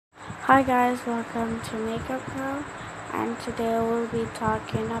Hi guys, welcome to Makeup Girl, and today we'll be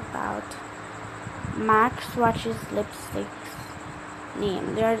talking about MAC Swatches lipsticks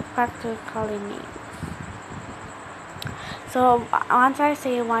name. They're practically names. So once I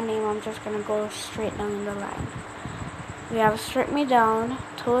say one name, I'm just gonna go straight down the line. We have Strip Me Down,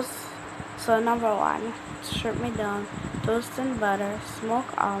 Toast. So number one, Strip Me Down, Toast and Butter,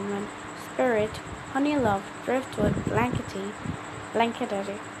 Smoke Almond, Spirit, Honey Love, Driftwood, Blankety,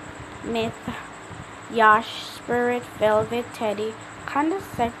 Myth, Yash, Spirit, Velvet, Teddy, Kinda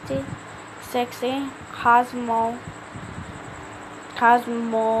Sexy, Cosmo,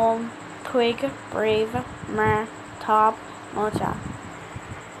 Twig, Brave, Mer, Top, Mocha.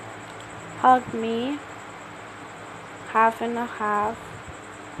 Hug Me, Half and a Half,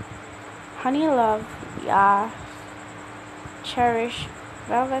 Honey Love, Yash, Cherish,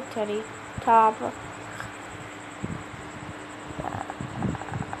 Velvet Teddy, Top,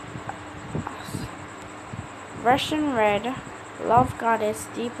 Russian Red, Love Goddess,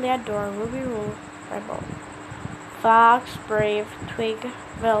 Deeply Adore, Ruby Rule, Rebel. Fox, Brave, Twig,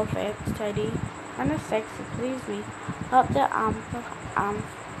 Velvet, Teddy, Kinda Sexy, Please Me, Up the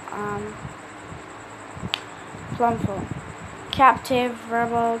Plumful, Captive,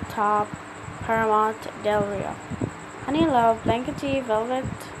 Rebel, Top, Paramount, Del Rio, Honey Love, Blankety, Velvet,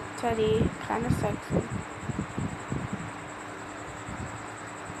 Teddy, Kinda Sexy,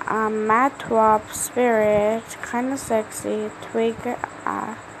 Matte Wop, Spirit, Kinda Sexy, Twig,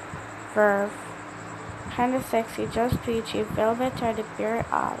 Verve, Kinda Sexy, Just Peachy, Velvet Teddy, Pure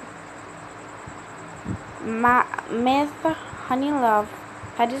Olive. Myth, Honey Love,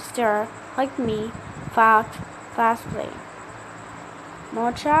 Pedestal, Like Me, Fox, Fast Play.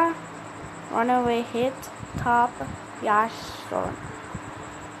 Mocha, Runaway Hit, Top, Yash Stone.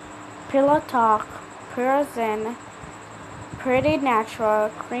 Pillow Talk, Pure Zen, Pretty Natural,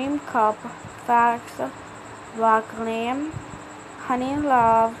 Cream Cup, Fox, Black Glam, Honey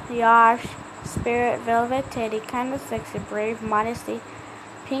Love, Yash, Spirit, Velvet Teddy, Kinda Sexy, Brave, Modesty,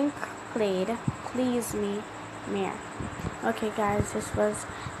 Pink Plaid, Please Me, Mere. Okay guys, this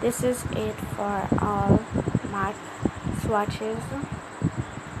is it for all MAC swatches.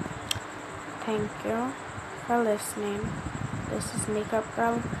 Thank you for listening. This is Makeup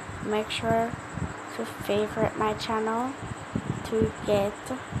Girl. Make sure to favorite my channel to get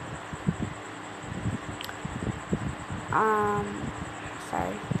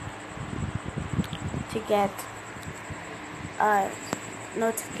a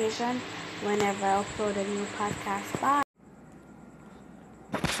notification whenever I upload a new podcast. Bye.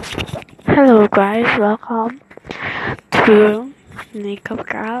 Hello guys, welcome to Makeup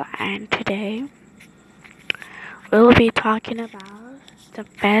Girl, and today we'll be talking about the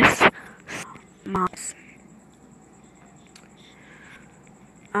best moms.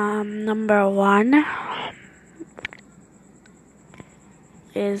 Number one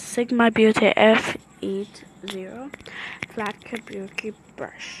is Sigma Beauty F80 Flat Kabuki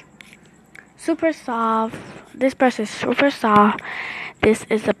Brush. Super soft. This brush is super soft. This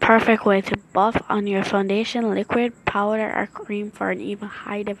is the perfect way to buff on your foundation, liquid, powder, or cream for an even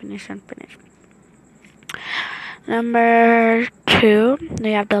high definition finish. Number two,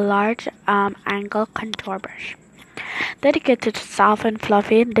 we have the large angle contour brush. Dedicated to soft and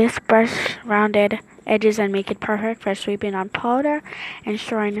fluffy, this brush rounded edges and make it perfect for sweeping on powder,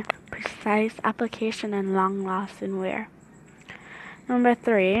 ensuring precise application and long-lasting wear. Number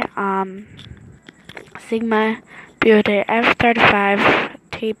three, Sigma Beauty F35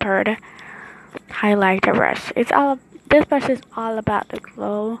 Tapered Highlighter Brush. This brush is all about the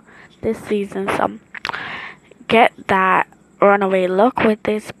glow this season, so get that runaway look with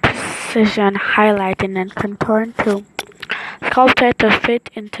this precision highlighting and contouring tool, sculpted to fit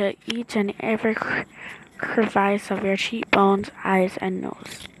into each and every crevice of your cheekbones, eyes, and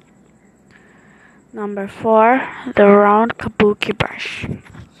nose. Number four, the round kabuki brush.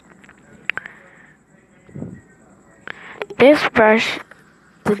 This brush,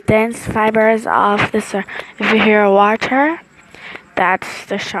 the dense fibers of if you hear water, that's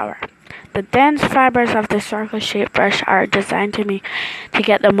the shower. The dense fibers of the circle-shaped brush are designed to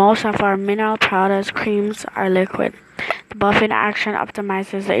get the most of our mineral powders, creams, or liquid. The buffing action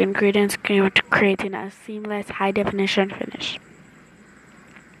optimizes the ingredients, creating a seamless, high-definition finish.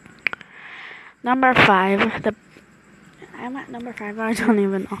 Number five, I'm at number 5, I don't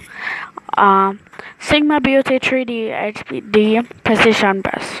even know. Sigma Beauty 3D HD Precision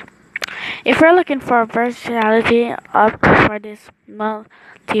Brush. If you're looking for versatility, opt for this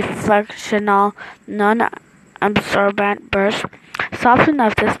multifunctional, non-absorbent brush, soft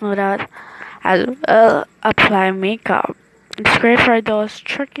enough to smooth out as well apply makeup. It's great for those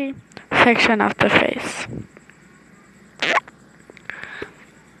tricky section of the face.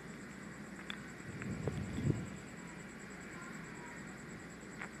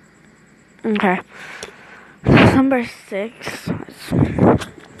 Okay. Number 6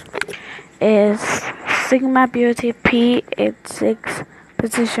 is Sigma Beauty P86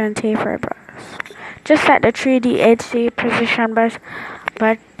 Precision Taper Brush. Just set the 3D HD precision brush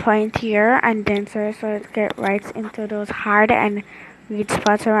but pointier and denser so it gets right into those hard and weak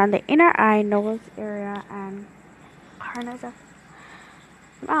spots around the inner eye, nose area, and corners of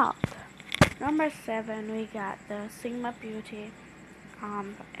mouth. Number 7, we got the Sigma Beauty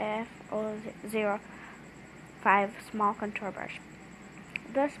F005 Small Contour Brush.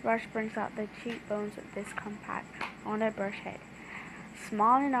 This brush brings out the cheekbones with this compact rounded brush head.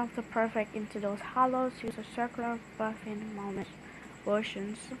 Small enough to perfect into those hollows, use a circular buffing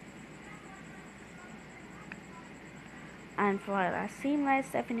motions and for a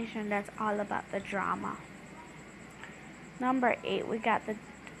seamless definition that's all about the drama. Number 8, we got the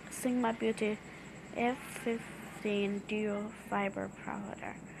Sigma Beauty F15 Duo Fiber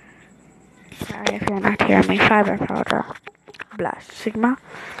Powder. Sorry if you're not hearing me. Fiber powder blush. Sigma.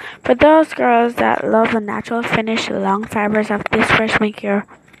 For those girls that love a natural finish, the long fibers of this brush make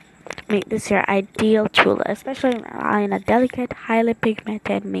this your ideal tool, especially in a delicate, highly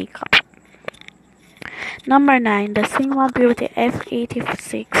pigmented makeup. Number 9, the Sigma Beauty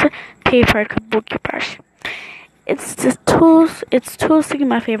F86 Tapered Kabuki Brush. It's two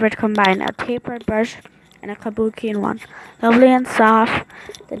Sigma favorite combined, a tapered brush and a kabuki in one. Lovely and soft,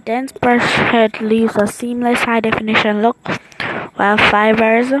 the dense brush head leaves a seamless high definition look, while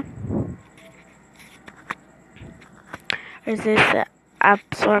fibers resist the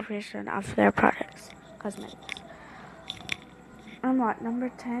absorption of their cosmetics. And what, number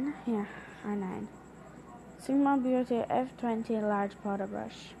 10? Here, or 9. Sigma Beauty F20 Large Powder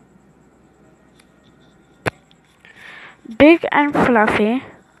Brush. Big and fluffy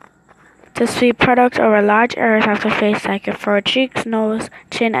to sweep products over large areas of the face like your forehead, cheeks, nose,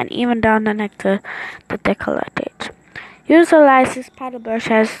 chin, and even down the neck to the décolletage. Utilize this paddle brush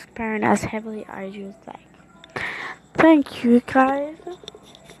as parent as heavily as you like. Thank you guys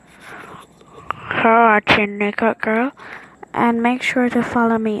for watching Makeup Girl, and make sure to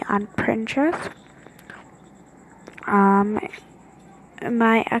follow me on Pinterest. My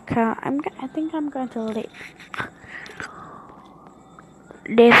account. I think I'm going to link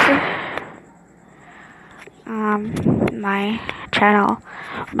this my channel,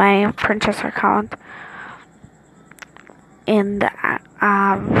 my Pinterest account in the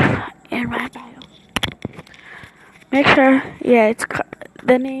in my bio. Make sure,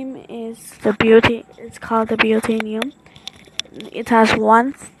 the name is the Beauty. It's called the Beautynium. It has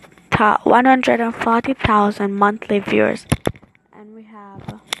 140,000 monthly viewers, and we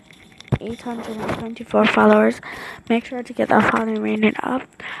have 824 followers. Make sure to get that following rating up.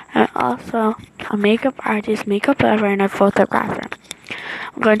 And also a makeup artist, makeup lover, and a photographer.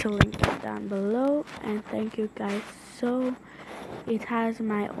 I'm going to link it down below. And thank you guys. So it has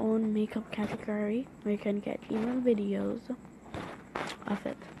my own makeup category where you can get even videos of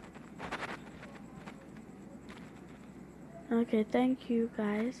it. Okay, thank you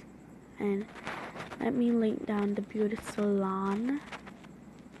guys, and let me link down the beauty salon.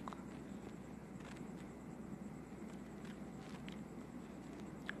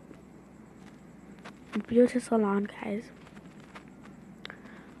 Beauty salon, guys.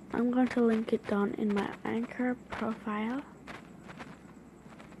 I'm going to link it down in my Anchor profile.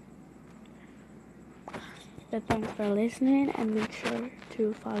 But thanks for listening, and make sure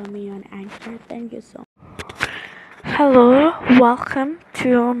to follow me on Anchor. Thank you so much. Hello, welcome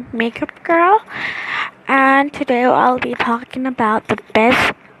to Makeup Girl, and today I'll be talking about the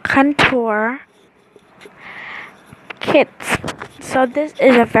best contour kits. So this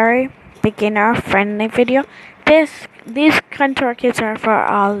is a very beginner friendly video. These contour kits are for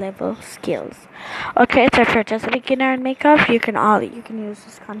all level skills. Okay, so if you're just a beginner in makeup, you can use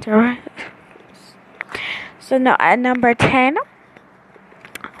this contour. So now at number 10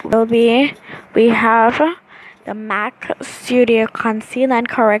 we have the MAC Studio Conceal and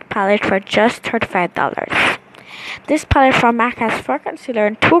Correct palette for just $35. This palette from MAC has 4 concealer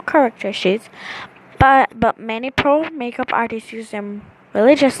and 2 corrector shades, but many pro makeup artists use them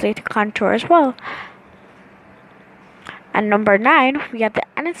religiously to contour as well. At number 9, we have the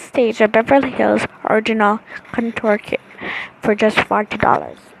Anastasia Beverly Hills Original Contour Kit for just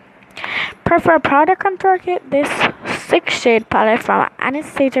 $40. Prefer a powder contour kit? This 6-shade palette from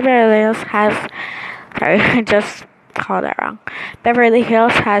Anastasia Beverly Hills has just called that wrong. Beverly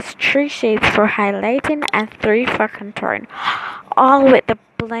Hills has 3 shades for highlighting and 3 for contouring, all with the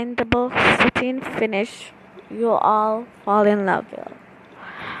blendable satin finish you'll all fall in love with.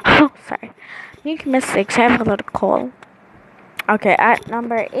 Oh, sorry. Make mistakes. I have a little cold. Okay, at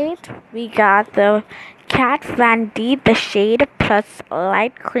number 8, we got the Kat Von D The Shade Plus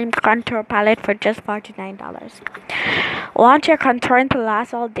Light Cream Contour Palette for just $49. Want your contouring to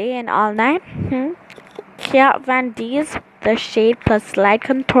last all day and all night? Kat Von D's The Shade Plus Light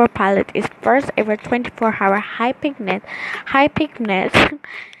Contour Palette is first ever 24-hour high pigment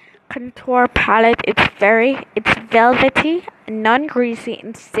contour palette. It's velvety, non-greasy,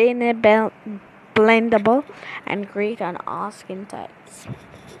 insanely blendable, and great on all skin types.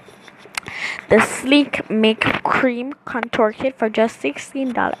 The Sleek Make Cream Contour Kit for just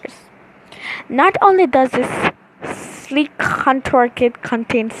 $16. Not only does this sleek contour kit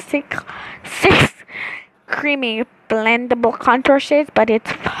contain six creamy blendable contour shades, but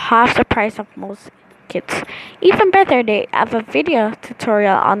it's half the price of most kits. Even better, they have a video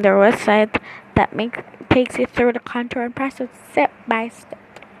tutorial on their website that takes you through the contouring process step by step.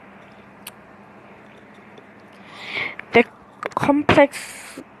 The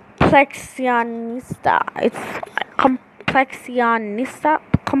Complexionista. It's Complexionista.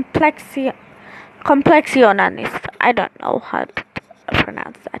 I don't know how to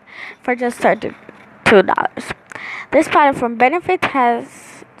pronounce that. For just $32. This palette from Benefit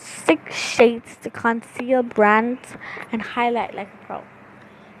has 6 shades to conceal brands and highlight like a pro.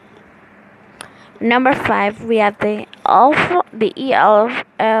 Number 5, we have the ELF.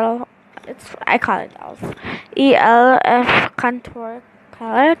 I call it ELF Contour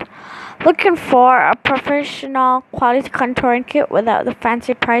Palette. Looking for a professional quality contouring kit without the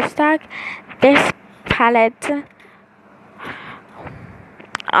fancy price tag? This palette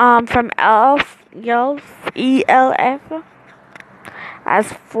from ELF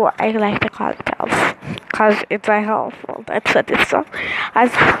as 4. I like to call it ELF because it's a helpful. That's what it's called.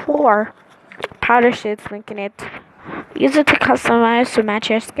 As 4 powder shades, making it easy to customize to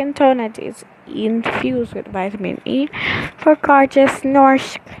match your skin tone, and is infused with vitamin E for gorgeous,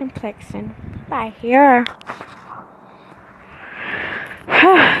 nourished complexion. By here,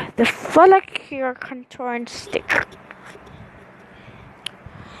 the Follicure Contouring Stick.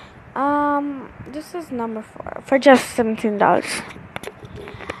 This is number 4 for just $17.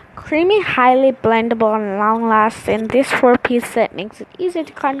 Creamy, highly blendable, and long-lasting. This 4-piece set makes it easy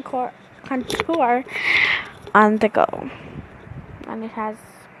to contour on the go. And it has,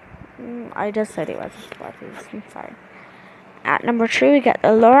 I just said it was a 4-piece. I'm sorry. At number 3, we got the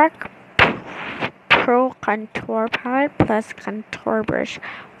Lorac Pro Contour Palette plus Contour Brush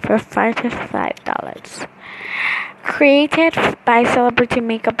for $55. Created by celebrity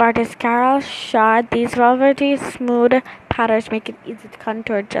makeup artist Carol Shaw, these velvety, smooth powders make it easy to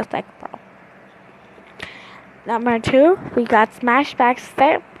contour just like a pro. Number 2, we got Smashback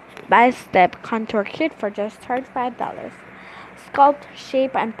Step by Step Contour Kit for just $35. Sculpt,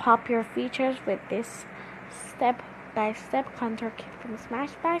 shape, and pop your features with this step-by-step contour kit from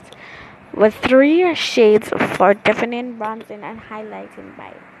Smashback with 3 shades for defining, bronzing, and highlighting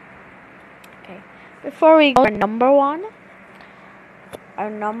by. Okay, before we go to our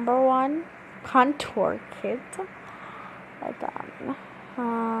number one contour kit,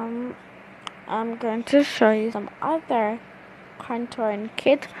 I'm going to show you some other contouring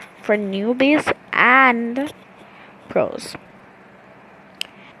kit for newbies and pros.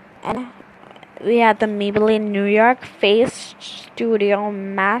 And we have the Maybelline New York Face Studio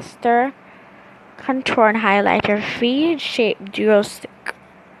Master Contour and Highlighter Free Shape Duo Stick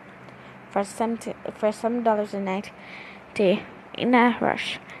for $7.90 in a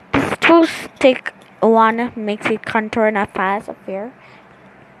rush. This 2-stick one makes it contour in a fast affair.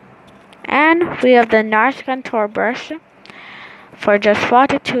 And we have the NARS Contour Brush for just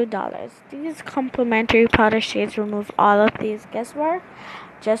 $42. These complimentary powder shades remove all of these guesswork.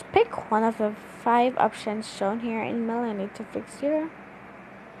 Just pick one of the 5 options shown here in Melanie to fix your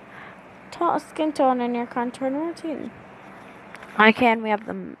skin tone and your contouring routine. Again, we have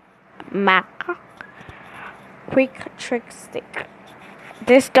the MAC Quick Trick Stick.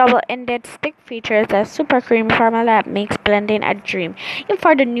 This double-ended stick features a super creamy formula that makes blending a dream, even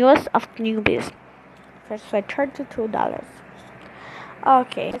for the newest of newbies. First for $32.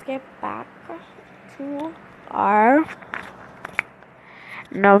 Okay, let's get back to our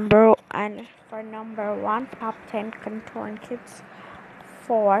number 1 top 10 contouring kits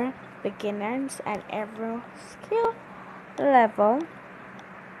for beginners and every skill level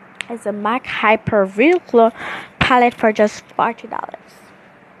is a MAC Hyper Real Glow palette for just $40.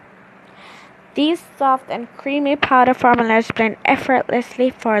 These soft and creamy powder formulas blend effortlessly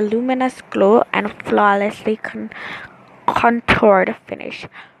for a luminous glow and flawlessly contoured finish.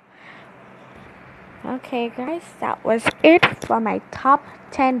 Okay guys, that was it for my top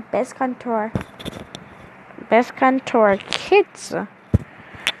 10 best contour kits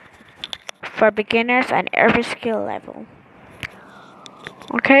for beginners and every skill level.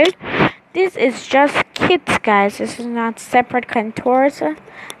 Okay, this is just kits guys, this is not separate contours.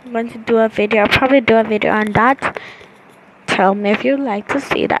 I'm going to do a video, I'll probably do a video on that. Tell me if you'd like to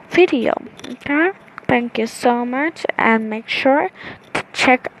see that video. Okay, thank you so much, and make sure to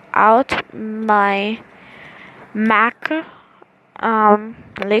check out my MAC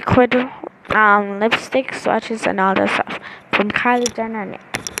liquid lipstick swatches and all that stuff from Kylie Jenner and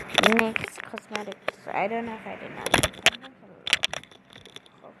NYX Cosmetics. I don't know if I did not.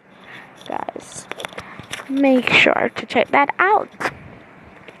 Guys, make sure to check that out.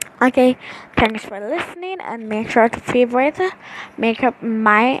 Okay, thanks for listening, and make sure to favorite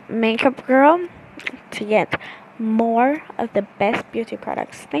my makeup girl to get more of the best beauty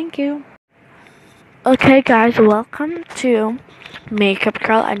products. Thank you. Okay guys, welcome to Makeup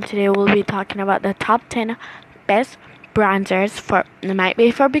Girl, and today we'll be talking about the top 10 best bronzers for, it might be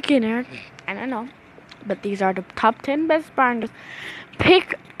for beginners, I don't know, but these are the top 10 best bronzers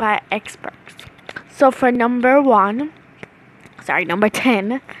picked by experts. So for number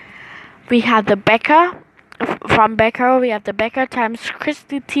 10, we have the Becca, from Becca, we have the Becca times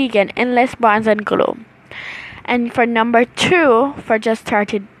Christy Teigen Endless Bronze and Glow. And for number 2, for just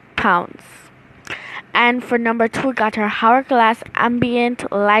 £30. And for number 2, we got our Hourglass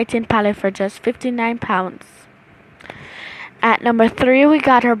Ambient Lighting Palette for just £59. At number 3, we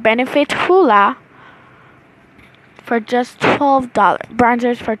got our Benefit Hoola for just $12.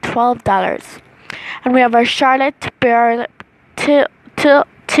 Bronzers for $12. And we have our Charlotte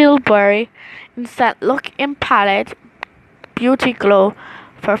Tilbury Instant Look In Palette Beauty Glow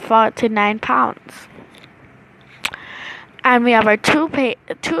for £49. And we have our Too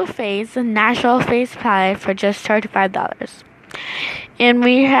Faced Natural Face Palette for just $35. And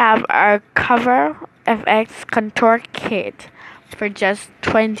we have our Cover FX Contour Kit for just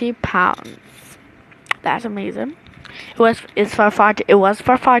 £20. That's amazing. It was for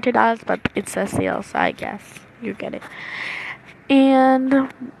 $40, but it's a sale, so I guess you get it.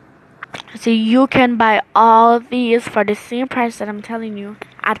 And so you can buy all these for the same price that I'm telling you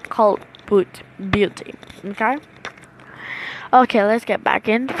at Cult Beauty. Okay, let's get back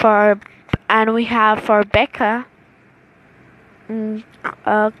in and we have for Becca.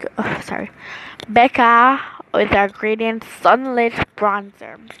 Becca with our Gradient Sunlit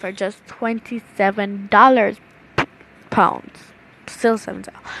Bronzer for just $27 pounds. Still $7,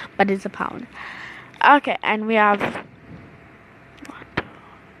 but it's a pound. Okay, and we have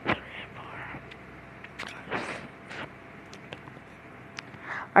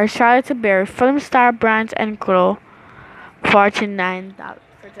our Charlotte Tilbury Film Star Bronze and Glow $49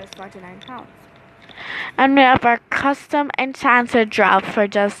 for just £49. And we have our Custom Enchanted Drop for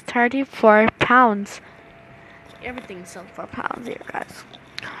just £34. Everything's sold for pounds here, guys.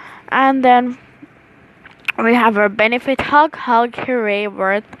 And then we have our Benefit Hug Hooray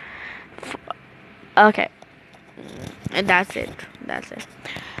worth. Okay, and that's it.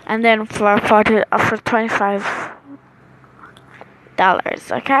 And then for $25.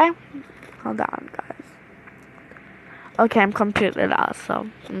 Okay, hold on, guys. Okay, I'm completely lost, so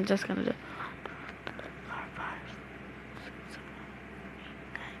I'm just gonna do.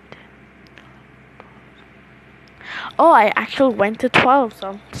 Oh, I actually went to 12,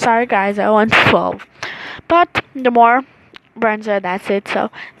 so sorry guys, I went to 12. But the more bronzer, that's it. So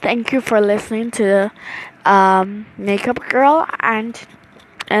thank you for listening to Makeup Girl, and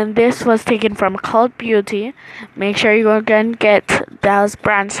this was taken from Cult Beauty. Make sure you go and get those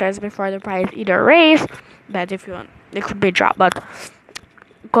bronzers before the price either raise, but if you want, it could be dropped, but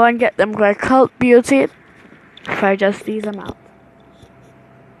go and get them by Cult Beauty for just these amounts.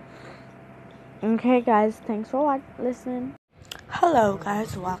 Okay guys, thanks for listening. Hello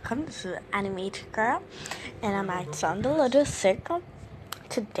guys, welcome to Animated Girl, and I might sound a little sick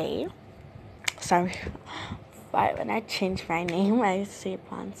today. Sorry, but when I change my name, I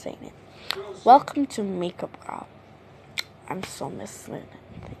keep on saying it. Welcome to Makeup Girl. I'm so missing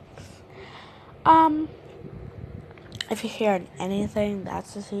things. If you hear anything,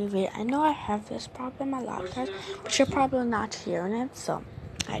 that's the TV. I know I have this problem a lot, guys, but you're probably not hearing it, so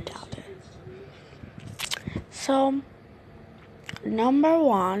I doubt it. So, number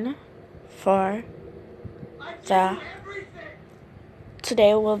 1 for the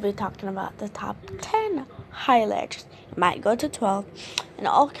today we'll be talking about the top 10 highlighters. It might go to 12. And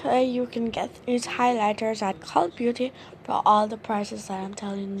okay, you can get these highlighters at Cult Beauty for all the prices that I'm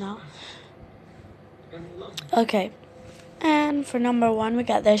telling you now. Okay, and for number 1, we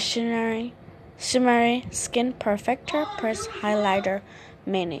got the Shimmery Skin Perfector Press Highlighter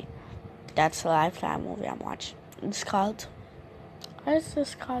Mini. That's a Lifetime movie I'm watching. It's called, what is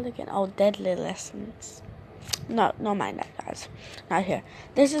this called again? Oh, Deadly Lessons. No, mind that, guys. Not here.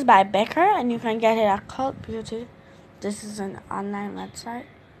 This is by Becca, and you can get it at Cult Beauty. This is an online website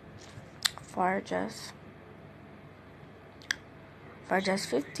for just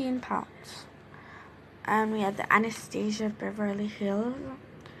 £15. And we have the Anastasia Beverly Hills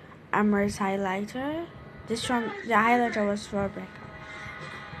Amherst highlighter. This one, the highlighter was for Becca.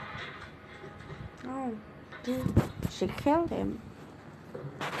 Oh, dude, she killed him.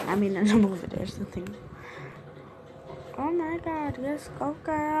 I mean, in the movie, there's nothing. Oh my God, yes, go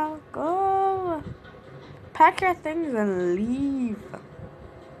girl, go. Pack your things and leave.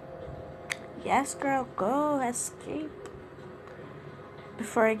 Yes, girl, go, escape.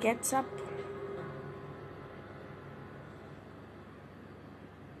 Before it gets up.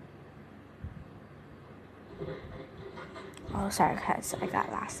 Oh, sorry, guys, I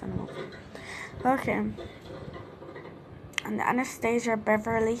got lost in the movie. Okay. And the Anastasia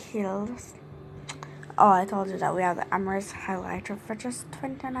Beverly Hills. Oh, I told you that we have the Amherst highlighter for just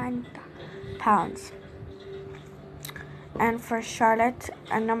 £29. And for Charlotte,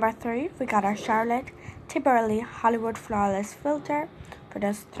 and number 3, we got our Charlotte Tilbury Hollywood Flawless Filter for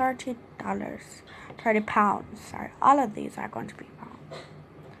just £30. £30. Sorry, all of these are going to be pounds.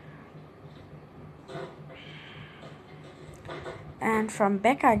 And from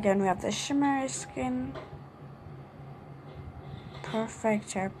Becca again, we have the Shimmery Skin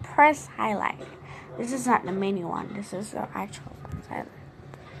Perfector Press Highlight. This is not the mini one. This is the actual highlight.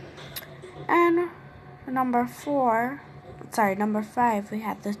 And number 5, we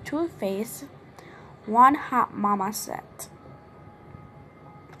have the Too Faced One Hot Mama set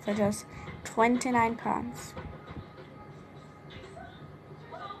for just £29.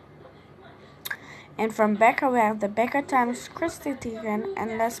 And from Becca, we have the Becca Times Christy Teigen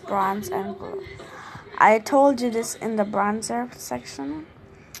Endless Bronze and Glow. I told you this in the bronzer section.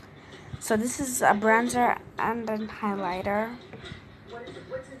 So this is a bronzer and a highlighter. What's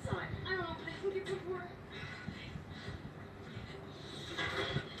inside? I don't know, but I think it's important.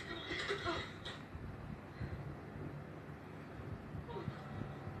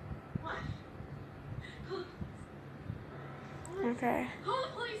 Okay.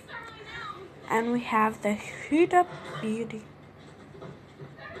 And we have the Huda Beauty.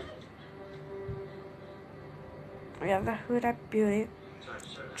 We have the Huda Beauty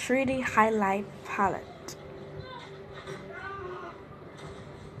 3D Highlight Palette.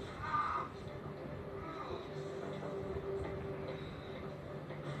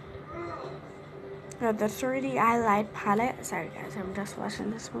 We have the 3D Highlight Palette. Sorry guys, I'm just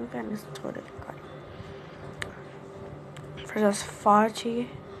watching this movie and it's totally good. For just £40.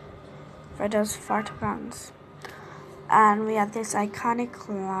 And we have this Iconic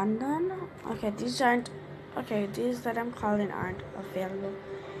London. Okay, these that I'm calling aren't available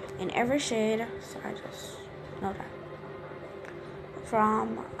in every shade, so I just know that.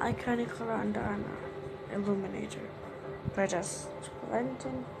 From Iconic London Illuminator for just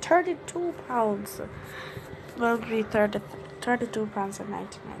 £32. Will be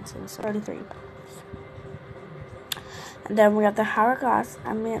 £32.99, so £33. And then we have the Hourglass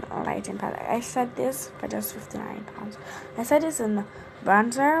Ambient Lighting Palette. I said this for just £59. I said this in the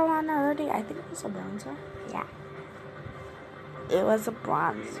bronzer one already. I think it was a bronzer. Yeah. It was a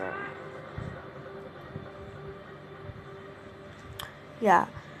bronzer. Yeah.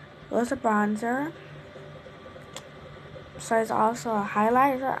 It was a bronzer. So it's also a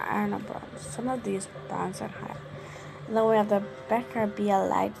highlighter and a bronzer. Some of these bronzer and highlight. And then we have the Becca Be a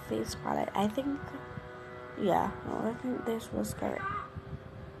Light Face Palette. I think this was correct.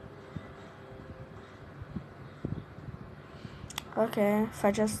 Okay,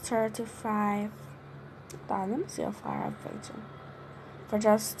 for just £35. Let me see how far I've reached. For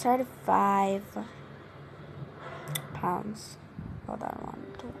just £35. Hold on, 1,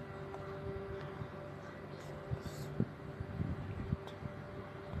 2.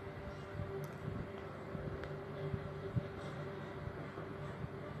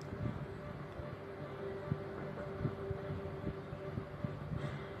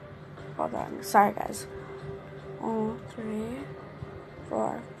 Hold on. Sorry, guys. 1, 3,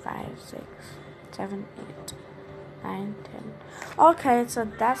 4, 5, 6, 7, 8, 9, 10. Okay, so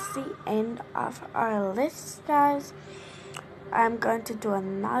that's the end of our list, guys. I'm going to do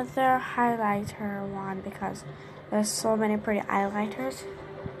another highlighter one because there's so many pretty highlighters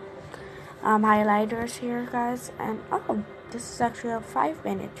here, guys. And this is actually a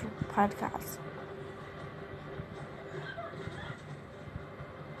 5-minute podcast.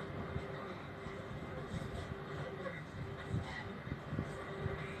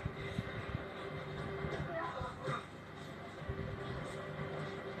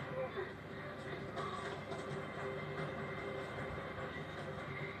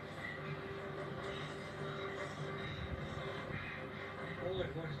 All I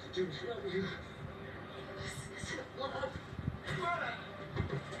wanted to do was love you. This isn't love.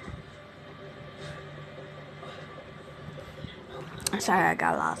 Sorry, I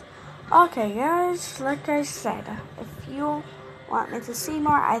got lost. Okay, guys, like I said, if you want me to see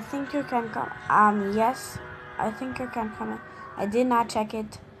more, I think you can come. Yes, I think you can comment. I did not check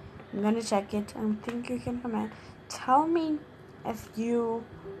it. I'm gonna check it. I think you can comment. Tell me if you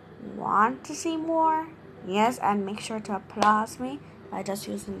want to see more. Yes, and make sure to applause me by just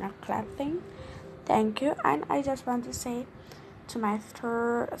using the clap thing. Thank you. And I just want to say to my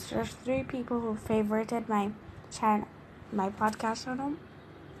there's 3 people who favorited my channel, my podcast channel.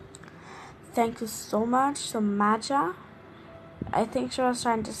 Thank you so much. So Maja, I think she was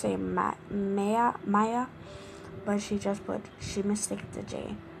trying to say Maya, but she mistaked the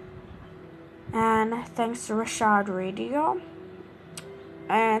J. And thanks to Rashad Radio.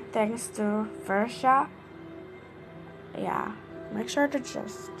 And thanks to Versha. Yeah, make sure to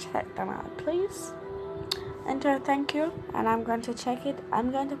just check them out, please. And thank you. And I'm going to check it.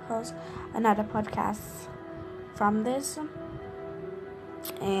 I'm going to post another podcast from this.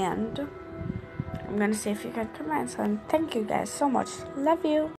 And I'm going to see if you can comment. And thank you guys so much. Love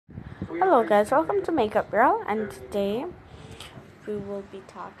you. Hello guys, welcome to Makeup Girl. And today we will be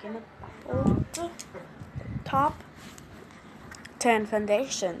talking about the top 10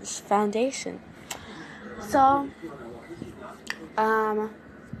 foundation. So, I'm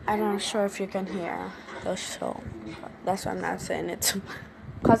not sure if you can hear the show. That's why I'm not saying it.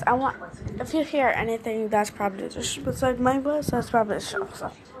 Because if you hear anything, that's probably just beside my voice. That's probably the show.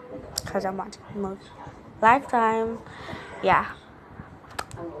 So, because I'm watching the movie Lifetime. Yeah.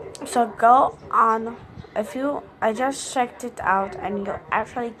 So go on. I just checked it out, and you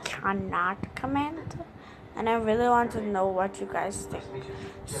actually cannot comment. And I really want to know what you guys think.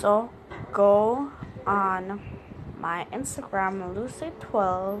 So go on my Instagram,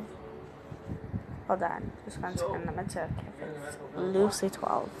 Lucy12. Hold on, just 1 second. Let me check if it's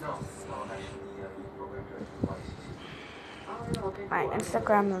Lucy12. My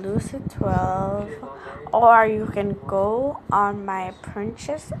Instagram, Lucy12. Or you can go on my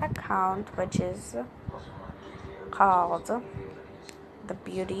Pinterest account, which is called The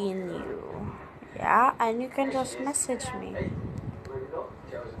Beauty in You. Yeah, and you can just message me.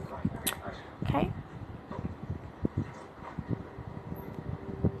 Okay?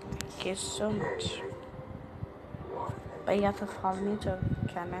 Thank you so much. But you have to follow me to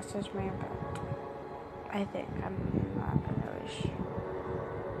can message me, but I think I'm not really sure.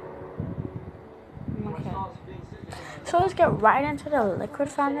 Okay. So let's get right into the liquid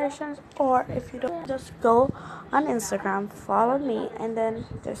foundations, or if you don't, just go on Instagram, follow me, and then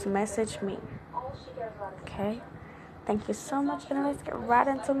just message me. Okay? Thank you so much, and let's get right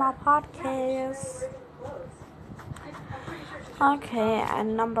into my podcast. Okay,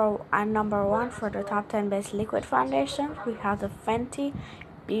 and number 1 for the top 10 best liquid foundations, we have the Fenty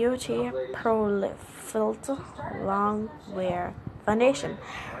Beauty Pro Filter Long Wear Foundation.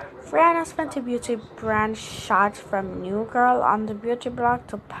 Rihanna's Fenty Beauty brand shot from New Girl on the beauty blog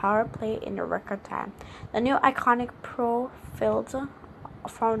to power play in a record time. The new iconic Pro Filter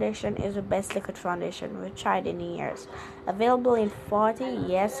foundation is the best liquid foundation we've tried in years. Available in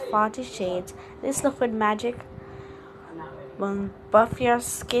 40 shades, this liquid magic will buff your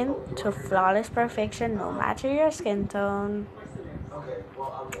skin to flawless perfection no matter your skin tone.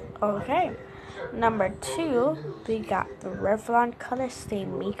 Okay. Number 2, we got the Revlon Color Stay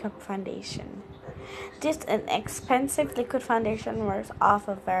Makeup Foundation. This inexpensive liquid foundation works off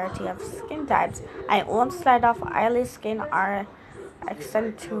a variety of skin types. I won't slide off oily skin or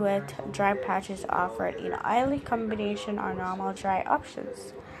accentuate dry patches offered in oily combination or normal dry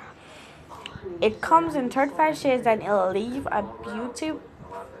options. It comes in 35 shades and it'll leave a beautifully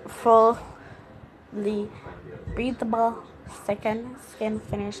breathable second skin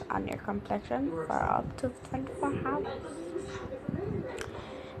finish on your complexion for up to 24 hours.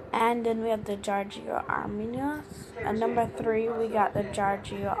 And then we have the Giorgio Armani. And number 3, we got the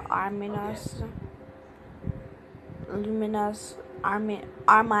Giorgio Armani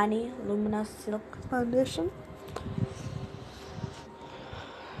Luminous Silk Foundation.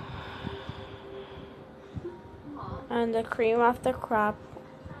 And the cream of the crop,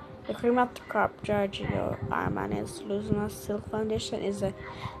 Giorgio Armani's Luminous Silk Foundation is a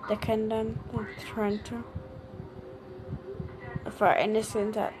decadent trend for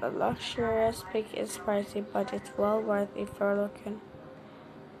innocent at the luxurious peak. It's pricey, but it's well worth it if you're looking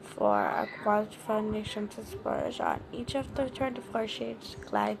for a quality foundation to splurge on. Each of the 24 shades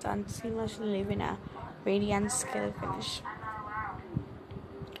glides on seamlessly, leaving a radiant skin finish.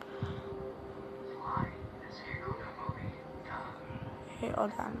 Okay,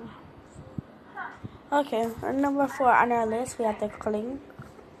 hold on. Okay, number 4 on our list, we have the Kling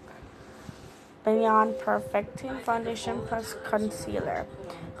Beyond Perfecting Foundation Plus Concealer.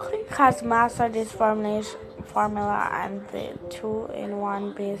 Kling has mastered this formula, and the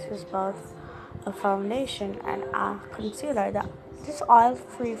 2-in-1 base is both a foundation and a concealer. This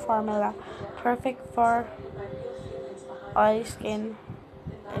oil-free formula, perfect for oily skin,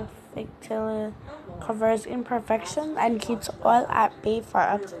 effectively covers imperfections and keeps oil at bay for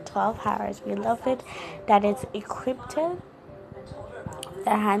up to 12 hours. We love it that it's equipped with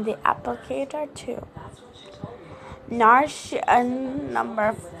a handy applicator too. NARS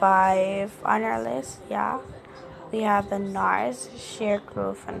number 5 on our list, we have the NARS Sheer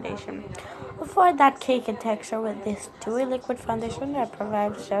Glow Foundation. Avoid that cakey texture with this dewy liquid foundation that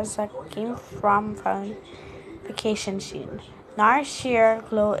provides just a came from vacation sheen. NARS Sheer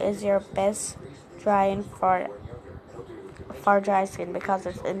Glow is your best drying for dry skin because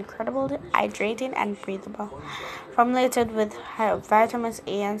it's incredibly hydrating and breathable. Formulated with vitamins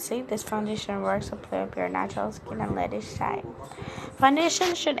A and C, this foundation works to play up your natural skin and let it shine.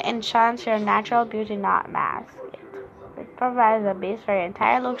 Foundation should enhance your natural beauty, not mask it. It provides a base for your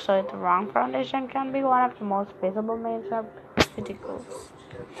entire look, so the wrong foundation can be one of the most visible makeup beauty goals.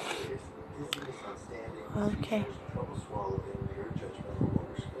 Okay.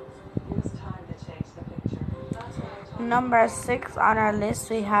 Number 6 on our list,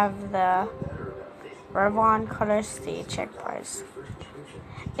 we have the Revlon Color Stay Check Price.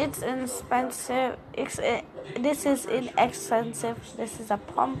 It's inexpensive. This is inexpensive. This is a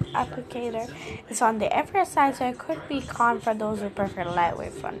pump applicator. It's on the every side, so it could be con for those who prefer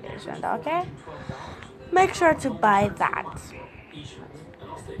lightweight foundation. Okay, make sure to buy that.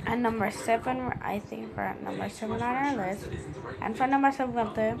 And number 7, I think for number 7 on our list, and for number 7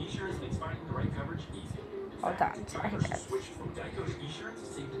 of the hold on, sorry guys.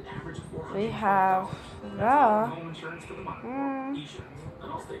 We have the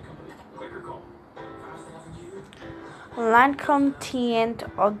Lancome Teint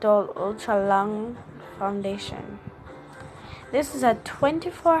Adult Ultra Long Foundation. This is a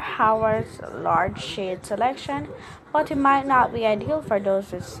 24 hours large shade selection, but it might not be ideal for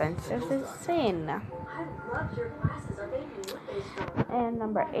those with sensitive skin. And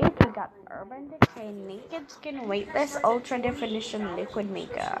number 8, we got Urban Decay Naked Skin Weightless Ultra Definition Liquid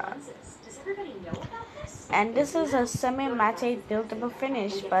Makeup. And this is a semi-matte buildable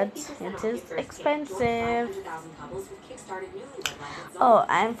finish, but it is expensive. Oh,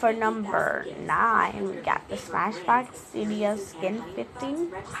 and for number 9, we got the Smashbox Studio Skin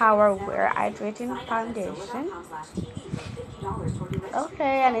Fitting Power Wear Hydrating Foundation.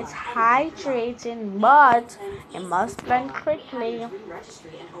 Okay, and it's hydrating, but it must blend quickly.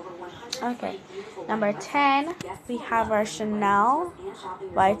 Okay, number 10, we have our Chanel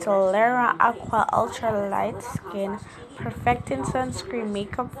Vitalera Aqua Ultra Light Skin Perfecting Sunscreen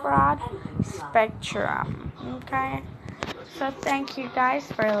Makeup Fraud Spectrum. Okay, so thank you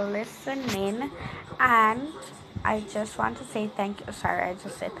guys for listening, and I just want to say thank you. Sorry, I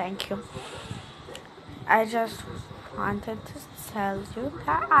just said thank you. I just wanted to tell you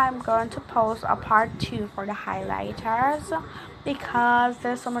that I'm going to post a part 2 for the highlighters because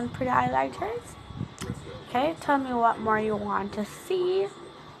there's so many pretty highlighters. Okay, tell me what more you want to see.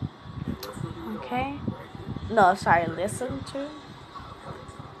 Okay, no, sorry, listen to.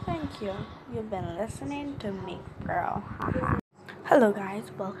 Thank you. You've been listening to Make Girl. Haha. Hello guys,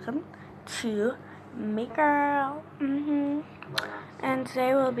 welcome to Make Girl. And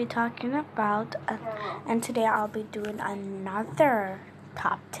today we'll be talking about, and today I'll be doing another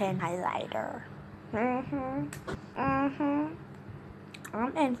top 10 highlighter.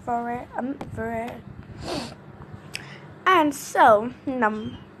 I'm in for it. And so,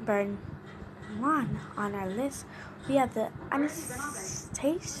 number 1 on our list, we have the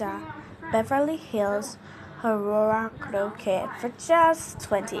Anastasia Beverly Hills Aurora Croquette for just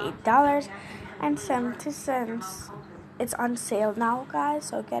 $28.70. It's on sale now, guys,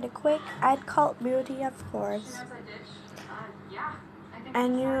 so get it quick at Cult Beauty, of course.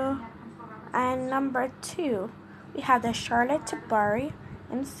 And number 2, we have the Charlotte Tilbury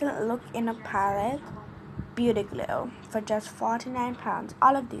Instant Look in a Palette Beauty Glow for just £49.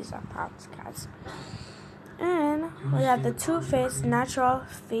 All of these are pounds, guys. And we have the Too Faced Natural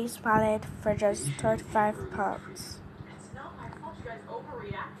Face Palette for just £35. It's not my fault you guys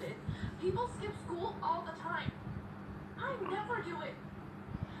overreacted. People skip school all the time. I never do it.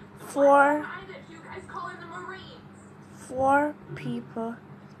 For You guys call in the Marines. 4 people,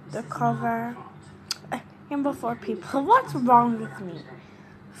 the cover. Number 4 people. What's wrong with me?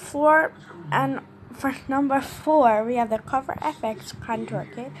 4, and for number 4, we have the Cover FX Contour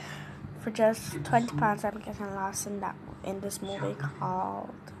Kit for just £20. I'm getting lost in this movie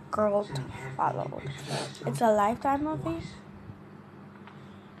called Girl Followed. It's a Lifetime movie,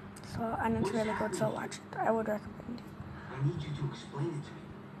 and it's really good. So watch it. I would recommend it. I need you to explain it to me.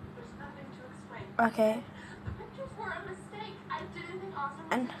 There's nothing to explain. Okay. The pictures were a mistake. I did anything awesome.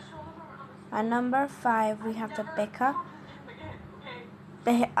 And The shoulders were on the at number 5, we have the Becca.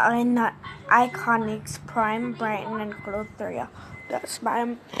 okay. The Iconics Prime Brighten and Glow 3. That's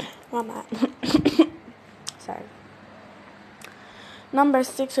my mama. Sorry. Number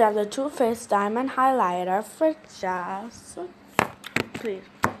 6, we have the Too Faced Diamond Highlighter for just, please,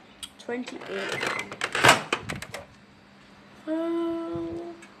 £28.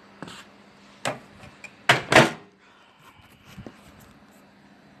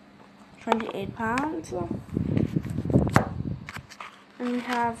 £28. And we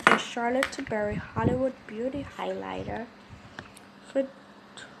have the Charlotte Tilbury Hollywood Beauty Highlighter for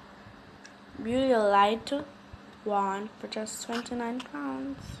Beauty Light Wand for just £29.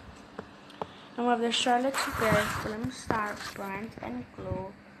 And we have the Charlotte Tilbury Film Star Brand and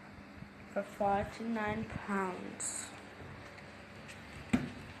Glow for £49.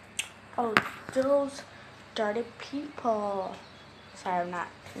 Oh, those dirty people. Sorry, I'm not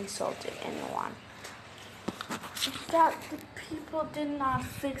insulting anyone. That the people did not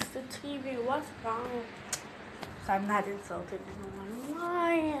fix the TV. What's wrong? So I'm not insulting anyone.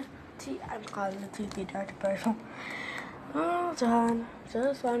 Why? I'm calling the TV dirty person. Hold on.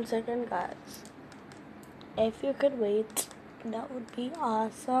 Just 1 second, guys. If you could wait, that would be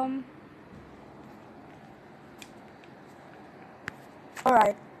awesome.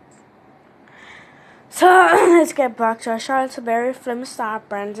 Alright. So let's get back to our Charlotte Tilbury Film Star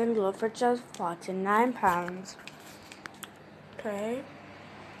Brands and Glow for just £49. Okay.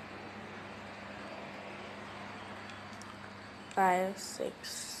 5, 6,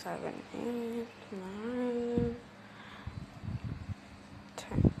 7, 8, 9,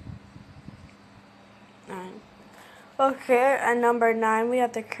 10, 9. Okay, and number 9 we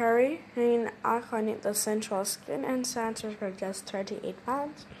have the Curry and Iconic the Sensual Skin Enhancer for just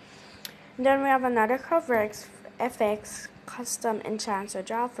 £38. And then we have another Cover FX Custom Enchanter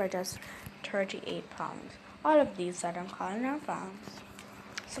Gel for just £38. All of these that I'm calling are pounds.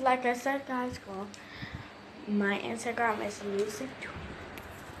 So like I said, guys, go. My Instagram is Lucy.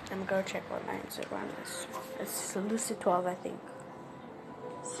 I'm gonna check what my Instagram is. It's Lucy12, I think.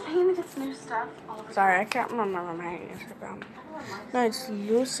 Saying this new stuff all over. Sorry, I can't remember my Instagram. No, it's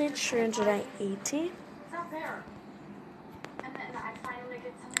Lucy380. It's not there. And then I finally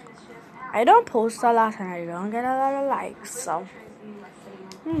get something that she doesn't have. I don't post a lot and I don't get a lot of likes, so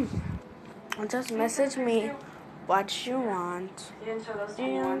just message me what you want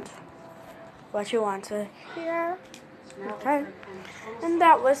and what you want to hear. Okay, and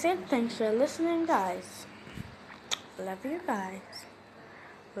that was it. Thanks for listening, guys. Love you guys.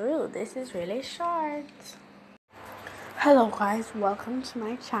 Ooh, this is really short. Hello guys, welcome to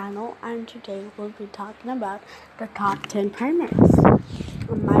my channel, and today we'll be talking about the top 10 primers.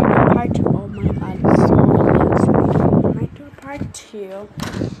 My new part 2, oh my god, it's so amazing. My new part 2.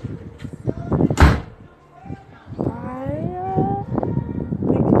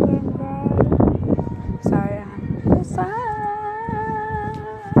 Sorry, I'm sad.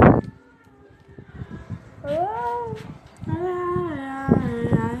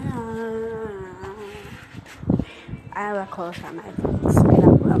 I have a close on my face.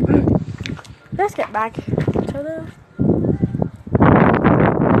 Let's get back to the.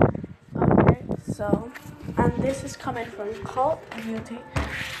 Okay, so, and this is coming from Cult Beauty.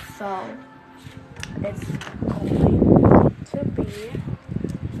 So, it's going to be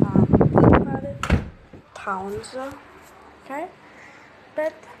pounds. Okay,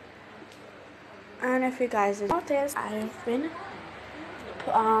 but and if you guys notice, I've been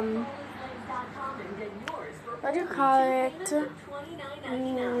what do you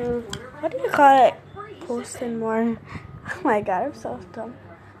call it? Posting more. Oh my god, I'm so dumb.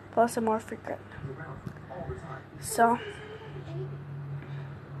 Posting more frequent. So,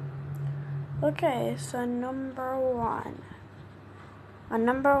 okay, so number 1. On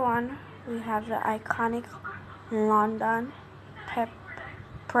number 1, we have the iconic London Prep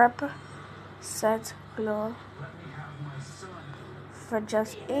Set Glow for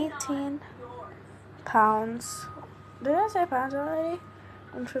just 18 pounds. Did I say pounds already?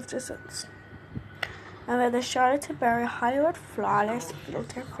 And 50 cents. And with the Charlotte Tilbury Hollywood Flawless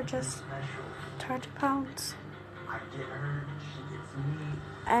Filter for just 30 pounds.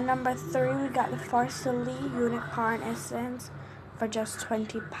 And number 3, we got the Forster Lee Unicorn Essence for just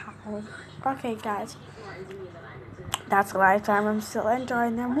 20 pounds. Okay, guys, that's Lifetime. I'm still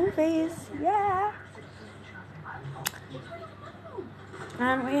enjoying their movies. Yeah.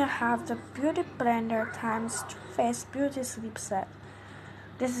 And we have the Beauty Blender times Too Faced Beauty Sleep Set.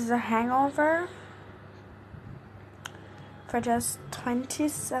 This is a hangover for just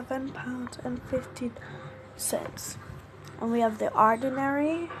 £27.50. And we have the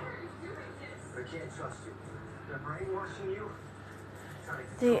Ordinary,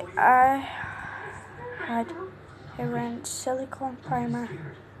 the Adherent Silicone Primer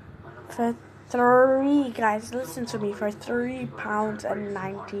for guys, listen to me, for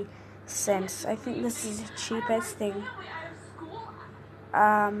 £3.90. I think this is the cheapest thing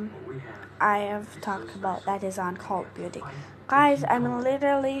I have talked about that is on Cult Beauty. Guys, I'm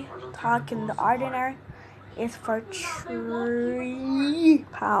literally talking the Ordinary is for £3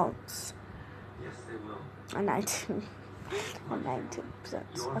 and 19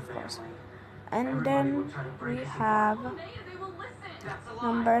 cents, of course. And then we have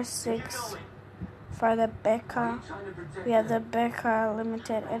number 6 for the Becca. We have the Becca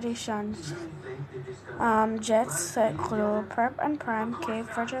limited edition Jet Set Glow Prep and Prime Cake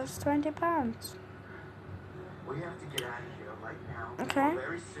for just £20. Okay.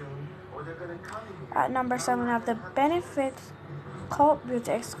 At number 7, we have the Benefit Cult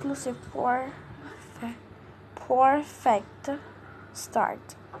Beauty exclusive Perfect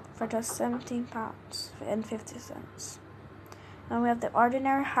Start for just £17.50. And we have the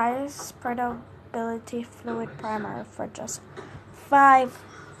Ordinary High Spreadability Fluid Primer for just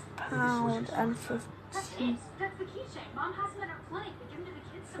 £5.50. That's the key chain. Mom has them at her clinic. They give them to the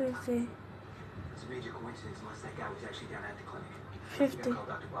kids sometimes. It's a major coincidence unless that guy was actually down at the clinic. 50. Call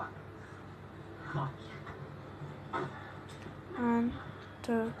Dr. Block. 1,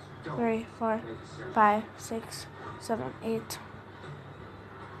 2, 3, 4, 5, 6, 7, 8.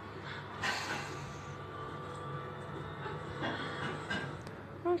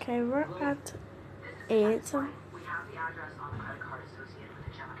 Okay, we're at 8. We have the address on the credit card associated with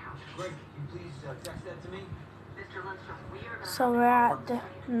the gem account. Greg, can you please text that to me? Mr. Lindstrom, we are going to So we're at the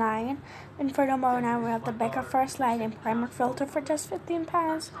 9. And for number 9, we have the Becca First Light and Primer Filter for just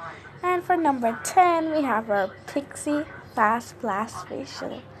 £15. And for number 10, we have our Pixie Fast Blast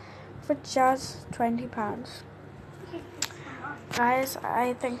Facial for just £20. Guys,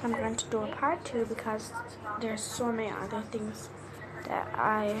 I think I'm going to do a part 2 because there's so many other things that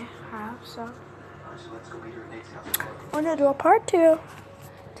I have. So I'm going to do a part 2.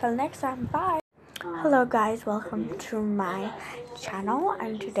 Till next time, bye. Hello guys, welcome to my channel,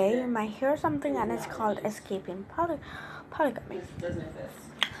 and today you might hear something and it's called Escaping Polygamy.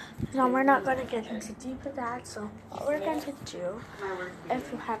 No, we're not going to get into deep of that. So what we're going to do,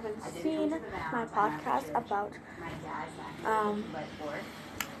 if you haven't seen my podcast about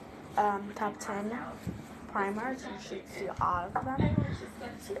top 10 primers, you should see all of them.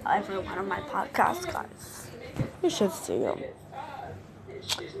 See every one of my podcasts, guys. You should see them.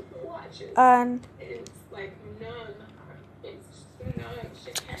 And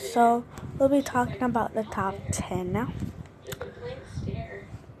so we'll be talking about the top 10 now.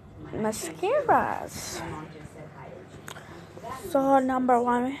 Mascaras. So number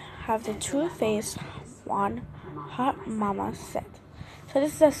 1, we have the Too Faced One Hot Mama set. So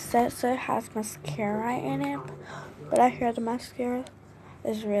this is a set, so it has mascara in it, but I hear the mascara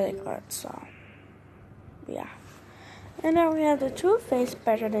is really good, so yeah. And then we have the Too Faced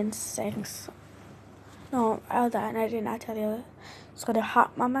Better Than Sex. No, I did not tell you that. So the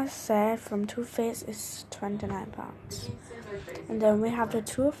Hot Mama set from Too Faced is £29. And then we have the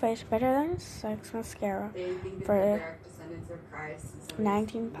Too Faced Better Than Sex mascara for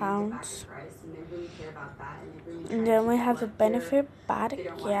 £19. And then we have the Benefit Bad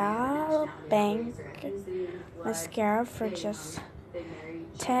Gal Bank mascara for just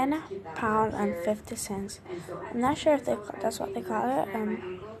 £10.50. I'm not sure if that's what they call it.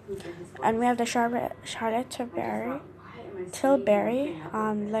 And we have the Charlotte Tilbury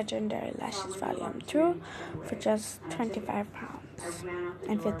Legendary Lashes Volume 2 for just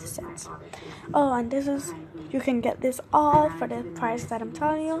 £25.50. Oh, and you can get this all for the price that I'm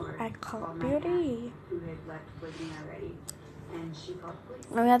telling you at Cult Beauty.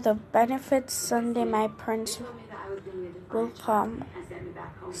 We have the benefits Sunday. My prince will come.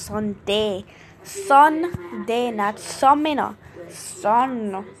 Sunday, not Sunday.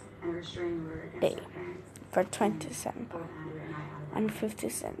 Sunday for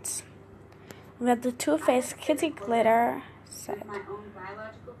 27.50. We have the Too Faced Kitty Glitter set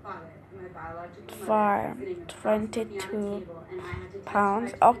for 22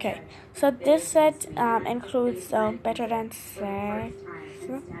 pounds. Okay, so this set includes the Better Than Sex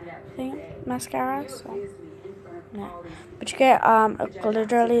thing, mascara. So yeah, but you get a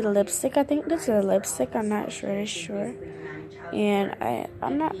glittery lipstick. I think this is a lipstick. I'm not really sure, and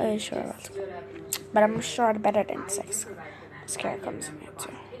I'm not really sure what's good, but I'm sure the Better Than Sex mascara comes in here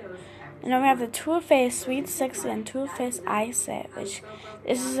too. And then we have the Too Faced Sweet 60 and Too Faced Eye Set, which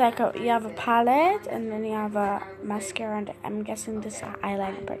this is like you have a palette and then you have a mascara, and I'm guessing this is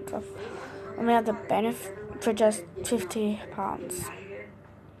eyeliner pencil. And we have the benefit for just 50 pounds.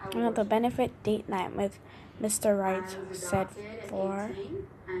 We have the benefit date night with Mr. Right set for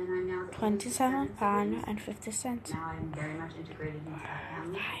 27 pounds and 50 cents. 5,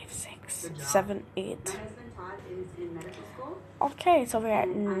 6, 7, 8. Okay, so we're at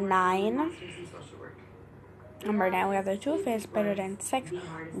 9. Number 9, we have the Too Faced Better Than Sex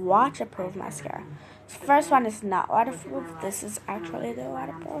Waterproof Mascara. The first one is not waterproof. This is actually the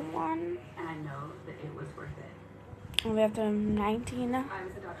waterproof one. And we have the 19.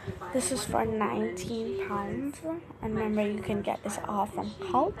 This is for 19 pounds. And remember, you can get this all from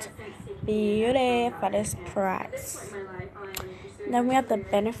Cult Beauty for this price. Then we have the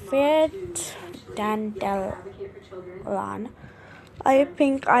Benefit Dandelion I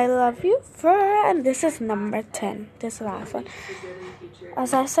Pink I Love You and this is number 10. This last one.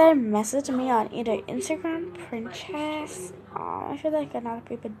 As I said, message me on either Instagram, Pinterest. I feel like a lot of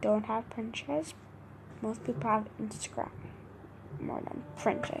people don't have Pinterest. Most people have Instagram more than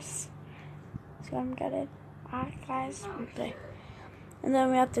Pinterest. So I'm gonna ask guys. Okay. And then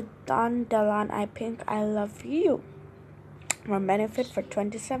we have the Dandelion I Pink I Love You. More benefit for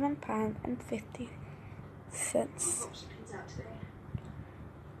 27 pounds and 50 cents.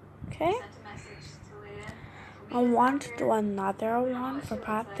 Okay. I want to do another one for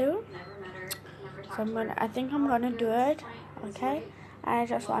part 2. So I think I'm gonna do it. Okay. I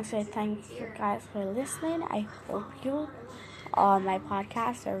just want to say thank you guys for listening. I hope you my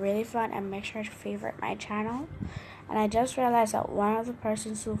podcasts are really fun, and make sure to favorite my channel. And I just realized that one of the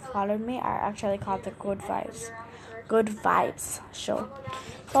persons who followed me are actually called the Good Vibes Show.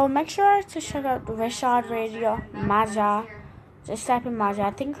 So make sure to check out Rashad Radio, Maja. Just type in Maja.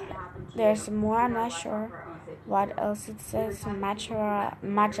 I think there's more. I'm not sure what else it says.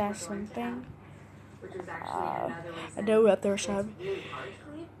 Maja something. I know what they're saying.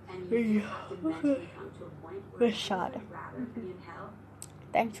 Rashad.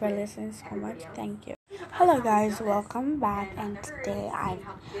 Thanks for listening so much. Thank you. Hello guys, welcome back. And today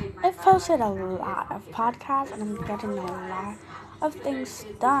I've posted a lot of podcasts, and I'm getting a lot of things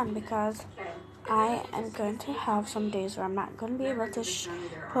done because I am going to have some days where I'm not going to be able to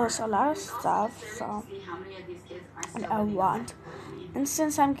post a lot of stuff. So and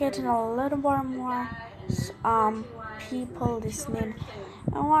since I'm getting a little more people listening,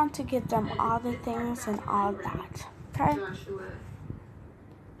 I want to give them all the things and all that. Okay.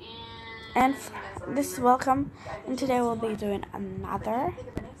 And this is welcome, and today we'll be doing another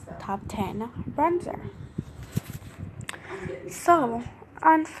top 10 bronzer. So,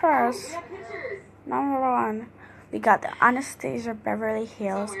 on first, number 1, we got the Anastasia Beverly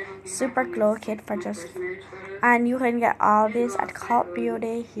Hills Super Glow Kit for just, and you can get all these at Cult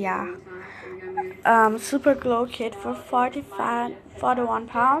Beauty. Yeah, Super Glow Kit for 41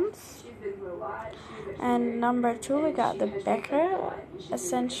 pounds. And number 2, we got the Becker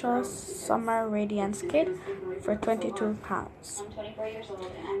Essential Summer Radiance Kit for 22 pounds.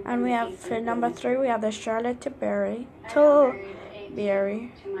 And we have for number 3, we have the Charlotte Tilbury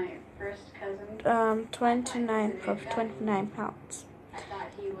 29 for 29 pounds.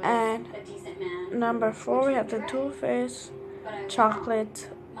 And number 4, we have the Too Faced Chocolate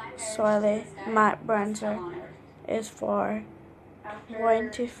Soleil Matte Bronzer is for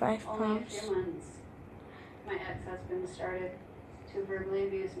 25 pounds. My ex-husband started to verbally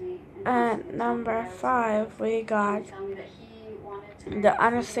abuse me. And number 5, we got the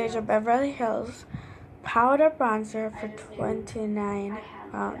Anastasia Beverly Hills Powder Bronzer for 29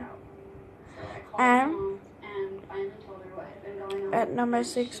 pounds. And at number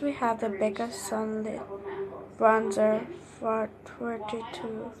 6, we have the Becca Sunlit Bronzer for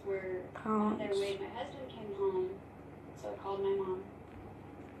 32 pounds. My husband came home, so I called my mom.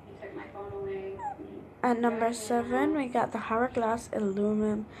 He took my phone away. At number 7, we got the Hourglass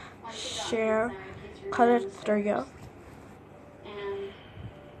Illumin Sheer Color Trio.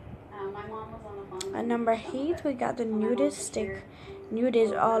 At number 8, we got the Nudist Stick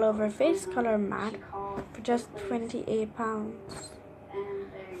Nudist All Over Face Color Matte for just £28.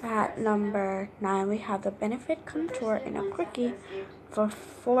 At number 9, we have the Benefit Contour in a Quickie for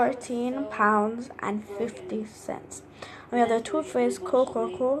 £14.50. We have the Too Faced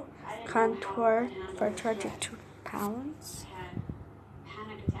Coco Contour for £32.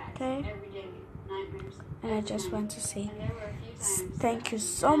 Okay. And I just want to say thank you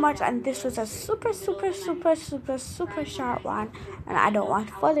so much. And this was a super short one. And I don't want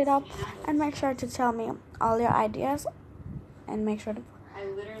to fill it up. And make sure to tell me all your ideas. And make sure to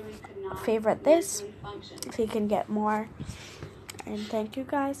favorite this so you can get more. And thank you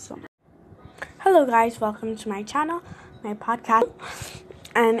guys so much. Hello guys, welcome to my channel, my podcast.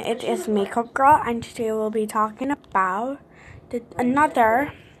 And it is Makeup Girl. And today we'll be talking about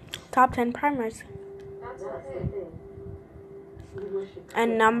another top 10 primers.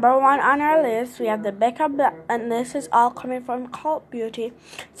 And number 1 on our list, we have the Becca Black, and this is all coming from Cult Beauty. It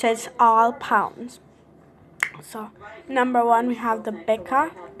says all pounds. So, number 1, we have the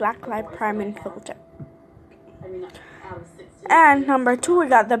Becca Black Light Priming Filter. And number 2, we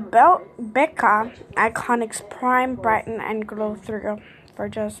got the Becca Iconics Prime Brighten and Glow Through for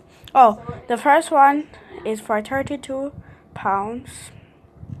just, the first one is for £32.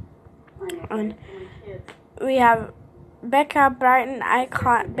 And we have Becca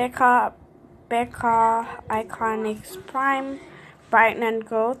Iconics Prime Brighten and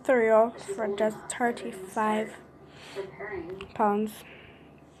Glow Through for just £35.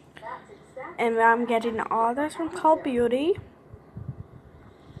 And I'm getting all this from Cult Beauty.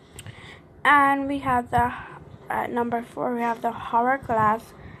 And we have the at number 4, we have the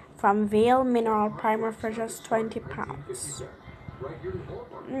Hourglass from Veil Mineral Primer for just £20.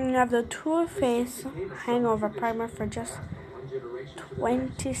 We have the Too Faced Hangover Primer for just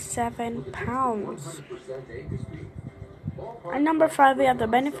 £27. At number 5, we have the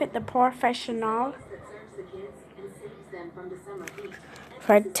Benefit The Professional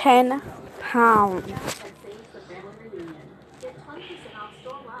for £10.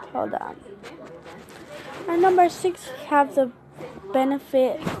 Hold on. At number 6, we have the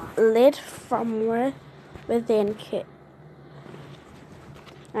Benefit Lid from Within Kit.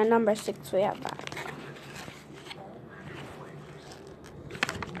 At number 6, we have that.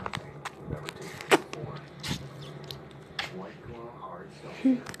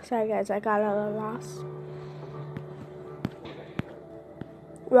 Sorry guys, I got a little lost.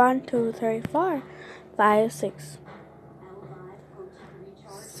 1, 2, 3, 4, 5, 6,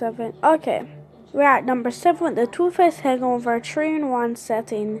 7. Okay, we're at number 7 with the Too Faced Hangover 3-in-1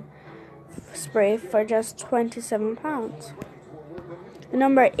 Setting Spray for just £27.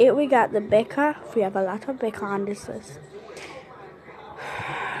 Number 8, we got the Becca. We have a lot of Becca on this list.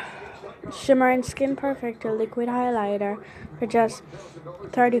 Shimmering Skin Perfector Liquid Highlighter for just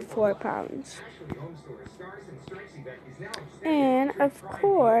 £34. And of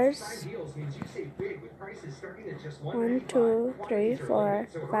course, 1, 2, 3, 4,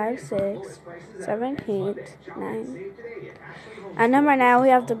 5, 6, 7, 8, 9. At number 9, we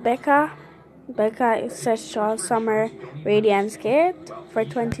have the Becca Essential Summer Radiance Kit for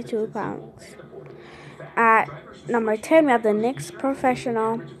 £22. At number 10, we have the NYX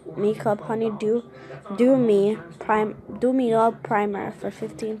Professional Makeup Honey Do Me All Primer for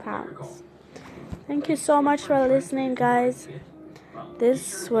 £15. Thank you so much for listening, guys.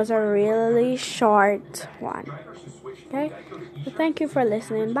 This was a really short one. Okay? So thank you for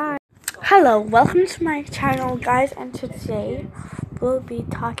listening. Bye. Hello, welcome to my channel, guys, and today we'll be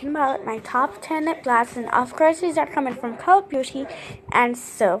talking about my top 10 lip glosses, and of course these are coming from Cult Beauty, and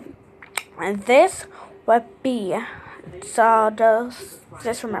so this would be,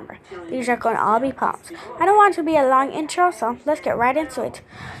 just remember, these are going to all be pounds. I don't want to be a long intro, so let's get right into it.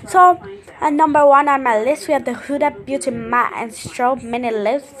 So, at number 1 on my list, we have the Huda Beauty Matte and Strobe Mini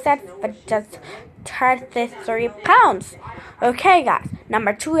Lip Set for just £33. Okay, guys.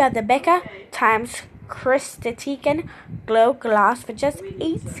 Number 2, we have the Becca times Christitican Glow Gloss for just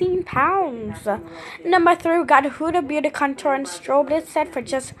 £18. Number 3, we got the Huda Beauty Contour and Strobe Lip Set for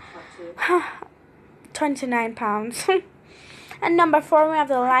just £29. And number 4, we have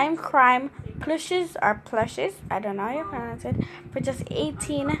the Lime Crime Plushes, I don't know how you pronounce it, for just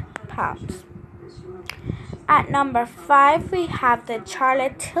 £18. At number 5, we have the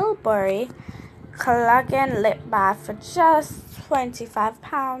Charlotte Tilbury Collagen Lip Bath for just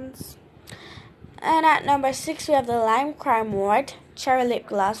 £25. And at number 6, we have the Lime Crime White Cherry Lip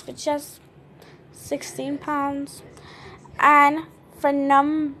Gloss for just 16 pounds. And for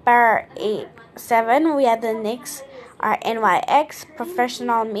number 7, we have the NYX our NYX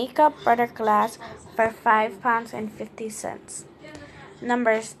Professional Makeup Butter Glass for £5.50.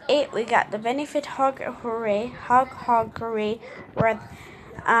 Numbers 8, we got the Benefit Hug Hooray worth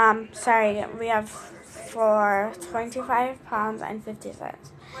we have for £25.50.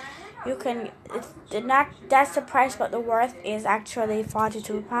 You can, it's not, that's the price, but the worth is actually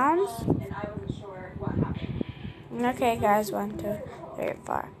 £42. Okay, guys, 1, 2, 3,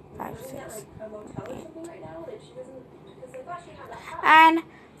 4, 5, 6, 8. And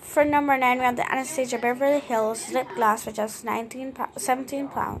for number 9, we have the Anastasia Beverly Hills Lip Gloss for just 17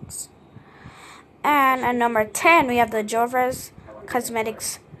 pounds. And at number 10, we have the Jovers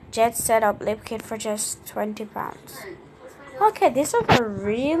Cosmetics Jet Setup Lip Kit for just 20 pounds. Okay, this was a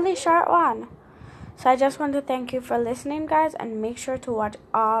really short one. So I just want to thank you for listening, guys, and make sure to watch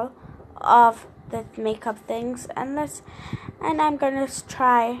all of the makeup things. And I'm gonna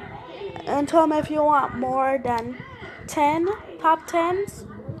try and tell me if you want more than 10 top 10s.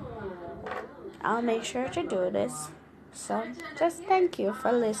 I'll make sure to do this. So just thank you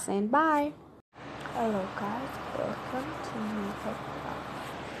for listening. Bye. Hello, guys. Welcome to Makeup Club.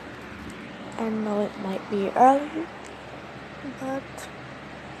 I know it might be early, but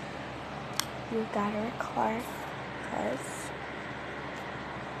you gotta record because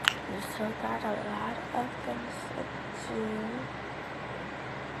we still got a lot of things to do.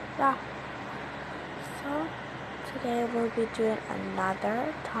 Yeah. So today we'll be doing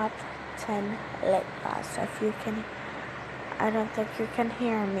another top 10 lip gloss. I don't think you can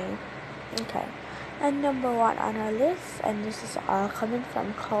hear me. Okay. And number 1 on our list, and this is all coming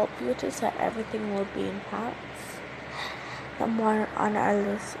from Cult Beauty, so everything will be in pounds. Number 1 on our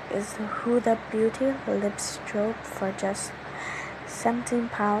list is Huda Beauty Lip Strobe for just 17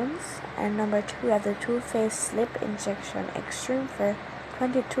 pounds. And number 2, we have the Too Faced Lip Injection Extreme for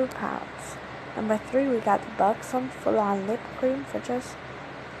 22 pounds. Number 3, we got the Buxom Full On Lip Cream for just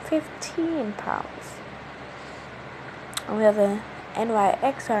 15 pounds. And we have the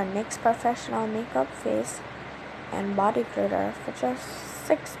NYX or NYX Professional Makeup Face and Body Glitter for just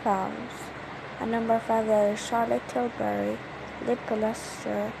 6 pounds. And number 5, we have the Charlotte Tilbury Lip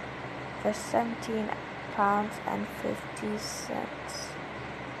Illustrator for 17 pounds and 50 cents.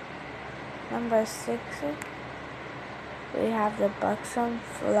 Number 6, we have the Buxom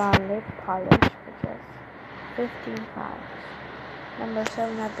Full On Lip Polish for just 15 pounds. Number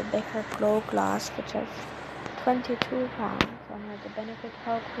 7, we have the Becca Glow Gloss for just 22 pounds. And we have the Benefit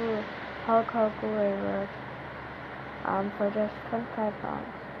Hulk Hooray for just 25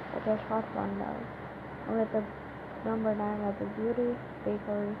 pounds. For just $41. And with the number 9, we have the Beauty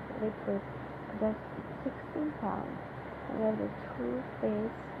Bakery Liquid for just 16 pounds. And we have the Too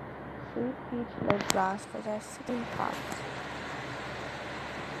Faced Sweet Peach Lip Gloss for just 16 pounds.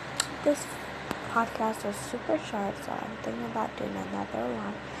 This podcast was super short, so I'm thinking about doing another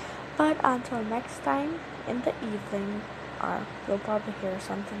one. But until next time in the evening, or you'll probably hear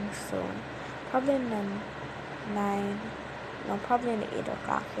something soon. Probably in the 8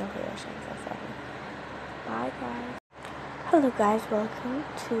 o'clock you'll hear something from me. Bye, guys. Hello, guys. Welcome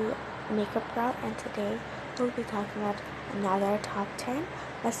to Makeup Girl, and today we'll be talking about another top 10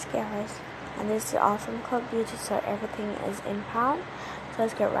 mascaras. And this is all from Cult Beauty, so everything is in pound. So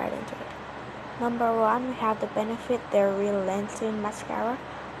let's get right into it. Number 1, we have the Benefit Their Real Lensing Mascara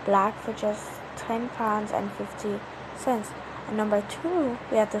Black for just 10 pounds and 50 cents. And number 2,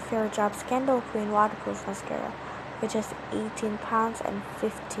 we have the Fair Job Scandal Queen Waterproof Mascara for just 18 pounds and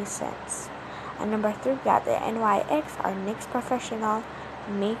 50 cents. And number 3, we got the NYX our NYX Professional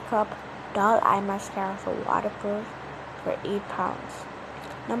Makeup Doll Eye Mascara for waterproof for 8 pounds.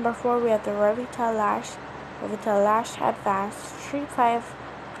 Number 4, we have the Revita Lash Advanced 3.5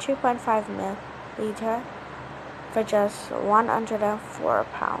 milliliter for just 104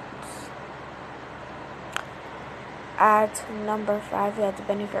 pounds. At number 5, we have the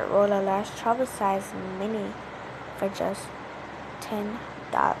Benefit Roller Lash Travel Size Mini for just $10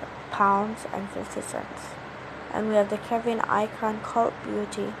 and 50 cents. And we have the Kevyn Icon Cult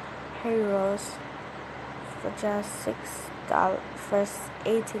Beauty Heroes for just $80.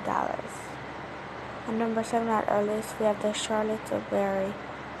 And number 7 at our list, we have the Charlotte Tilbury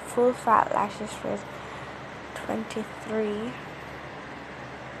Full Fat Lashes for 23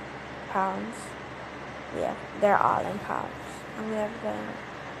 pounds. Yeah, they're all in pounds. And we have the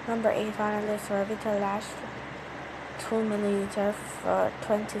number 8 on our list, Revita Lash 2 milliliter for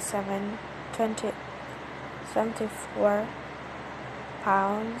 74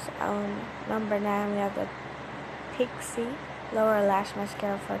 pounds. Number 9, we have the Pixie Lower Lash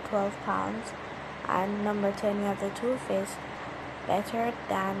Mascara for 12 pounds. And number 10, we have the Too Faced Better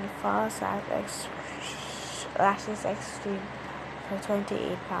Than False Lashes Extreme for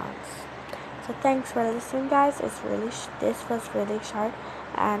 £28. So thanks for listening, guys. This was really short,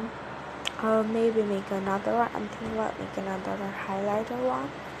 and I'll maybe make another one. I'm thinking about making another highlighter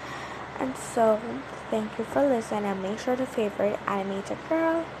one. And so thank you for listening, and make sure to favorite Animated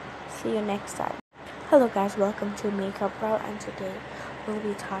Girl. See you next time. Hello guys, welcome to Makeup Girl, and today we'll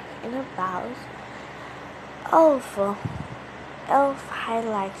be talking about elf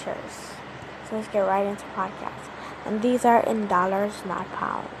highlighters. So let's get right into podcast. And these are in dollars, not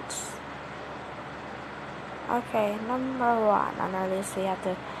pounds. Okay, number 1 on our list, we have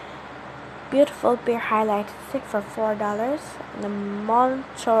the Beautiful Beer Highlighter Stick for $4, the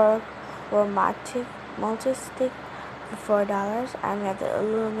Monochromatic Multi-Stick for $4, and we have the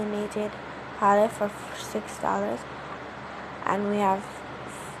Illuminated Palette for $6, and we have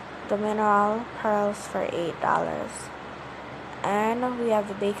the Mineral Pearls for $8, and we have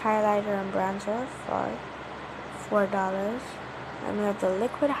the Bake Highlighter and Bronzer for $4, and we have the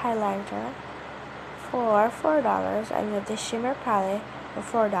Liquid Highlighter for $4, and we have the Shimmer Palette for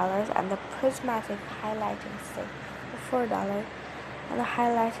 $4, and the Prismatic Highlighting Stick for $4, and the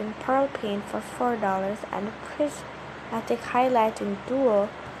Highlighting Pearl Paint for $4, and the Prismatic Highlighting Duo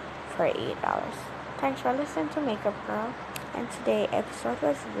for $8. Thanks for listening to Makeup Girl, and today's episode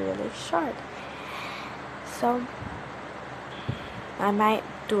was really short, so I might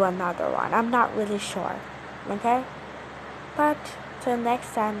do another one. I'm not really sure, okay? But till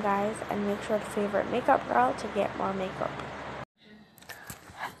next time, guys, and make sure to favorite Makeup Girl to get more makeup.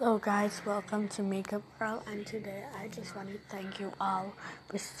 Hello guys, welcome to Makeup Girl, and today I just want to thank you all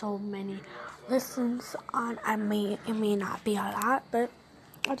for so many listens on. It may not be a lot, but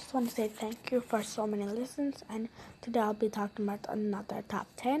I just want to say thank you for so many listens, and today I'll be talking about another top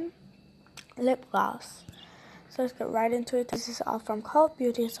 10 lip gloss. So let's get right into it. This is all from Cult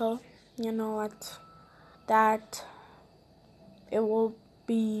Beauty, so you know what, that it will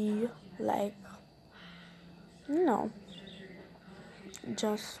be like,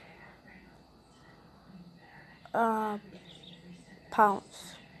 just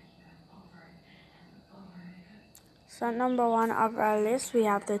pounds. So number 1 of our list, we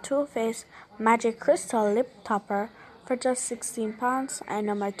have the Too Faced Magic Crystal Lip Topper for just £16, and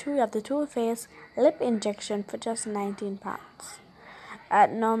number 2, we have the Too Faced Lip Injection for just £19.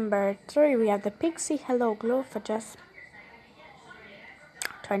 At number 3, we have the Pixie Hello Glow for just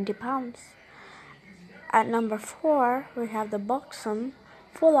 £20. At number 4, we have the Buxom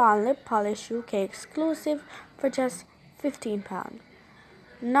Full On Lip Polish UK exclusive for just £15.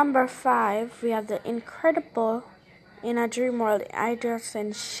 Number 5, we have the Incredible In a Dream World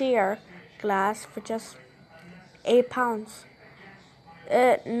Hydration Sheer Glass for just £8.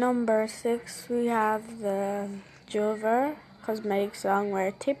 At number 6, we have the Jover Cosmetics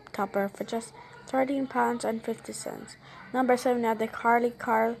Longwear Tip Topper for just £13.50. Number 7, we have the Carly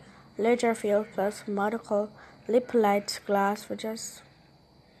Karl Lagerfield Plus Medical Lip Light Glass for just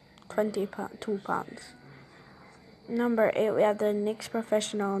 £22. Number 8, we have the NYX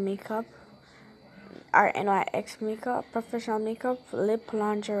Professional Makeup, RNYX Makeup Professional Makeup Lip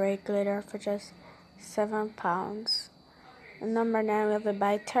Lingerie Glitter for just £7. And number 9, we have the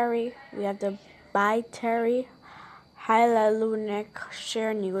By Terry. We have the By Terry Hyaluronic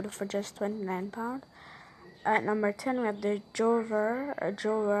Sheer Nude for just £29. At number 10, we have the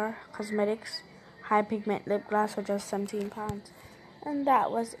Jover Cosmetics High Pigment Lip Gloss for just £17. And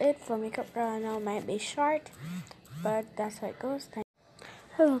that was it for Makeup Girl. I know it might be short, but that's how it goes.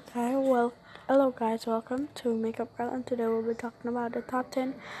 Hello guys, welcome to Makeup Girl, and today we'll be talking about the top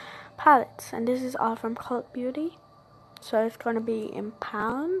 10 palettes, and this is all from Cult Beauty, so it's going to be in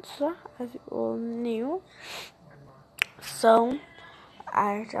pounds, as you all knew. So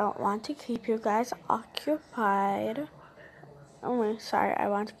I don't want to keep you guys occupied. Oh, sorry, I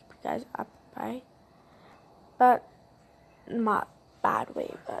want to keep you guys occupied, but not bad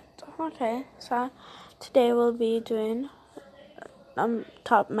way, but okay. So today we'll be doing my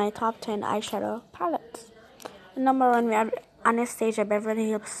top 10 eyeshadow palettes. Number 1, we have Anastasia Beverly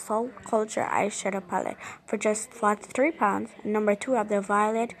Hills Soul Culture eyeshadow palette for just £43. Number 2, we have the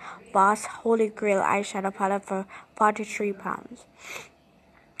Violet Boss Holy Grail eyeshadow palette for £43.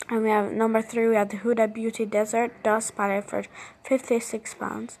 And we have number 3, we have the Huda Beauty Desert Dust palette for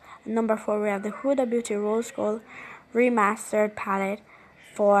 £56. And number 4, we have the Huda Beauty Rose Gold Remastered palette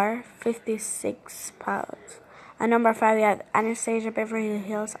for £56. And number 5, we have Anastasia Beverly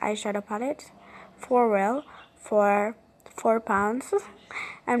Hills eyeshadow palette for £4.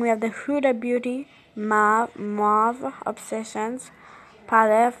 And we have the Huda Beauty Mauve Obsessions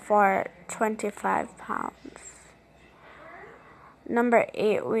palette for £25. Number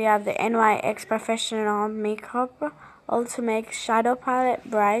 8, we have the NYX Professional Makeup Ultimate Shadow Palette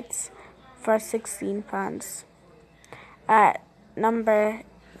Brights for £16. At number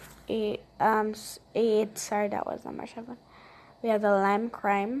 8, sorry, that was number 7. We have the Lime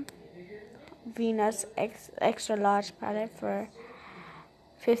Crime Venus Extra Large Palette for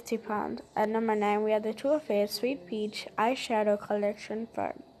 £50. At number 9, we have the Too Faced Sweet Peach Eyeshadow Collection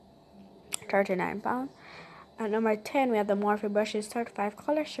for £39. At number 10, we have the Morphe Brushes 35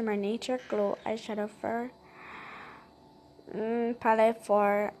 Color Shimmer Nature Glow Eyeshadow for palette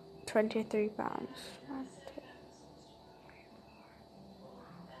for £23.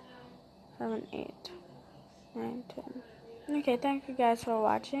 7, 8, 9, 10. Okay, thank you guys for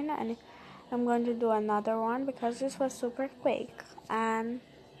watching, and I'm going to do another one because this was super quick and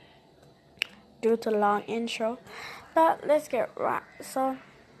due to long intro. But let's get right. So,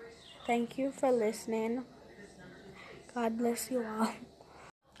 thank you for listening. God bless you all.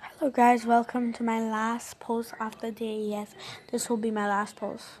 Hello guys, welcome to my last post of the day. Yes, this will be my last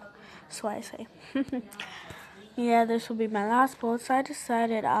post. That's what I say. Yeah, this will be my last post. So I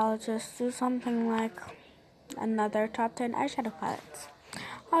decided I'll just do something like another top 10 eyeshadow palettes.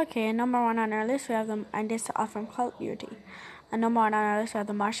 Okay, number 1 on our list we have the, and this is all from Cult Beauty. And number 1 on our list we have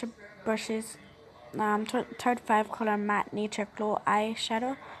the Morphe Brushes 35 Color Matte Nature Glow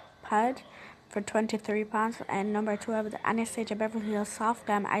Eyeshadow Palette for £23. And number 2 we have the Anastasia Beverly Hills Soft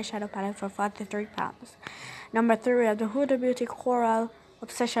Glam Eyeshadow Palette for £43. Number 3 we have the Huda Beauty Coral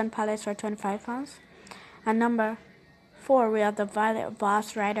Obsession Palette for £25. And number 4 we have the Violet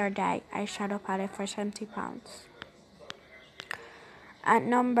Voss Ride or Die Eyeshadow Palette for £70. At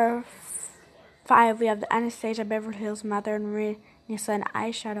number 5 we have the Anastasia Beverly Hills Modern Renaissance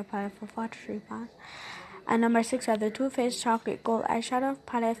Eyeshadow Palette for £43. And number 6 we have the Too Faced Chocolate Gold Eyeshadow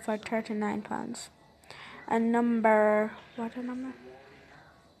Palette for £39. And number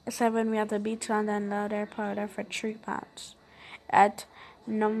 7 we have the Beach London Lauder Powder for £3. At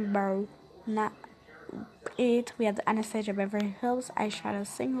number 8 we have the Anastasia Beverly Hills Eyeshadow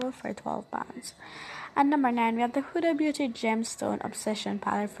Single for £12. At number 9 we have the Huda Beauty Gemstone Obsession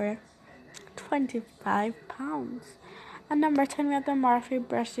Palette for £25. At number 10 we have the Morphe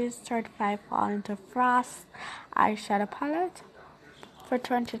Brushes 35 Fall into Frost Eyeshadow Palette for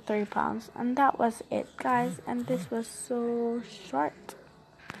 £23. And that was it, guys, and this was so short.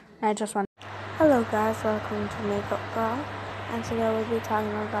 I just want hello guys, welcome to Makeup Girl, and today we'll be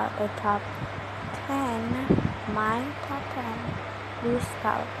talking about the top 10, my top 10 loose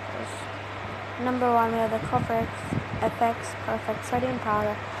powders. Number 1 we have the CoverX FX Perfect Setting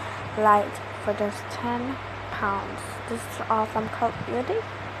Powder Light for just £10. This is all from Cult Beauty,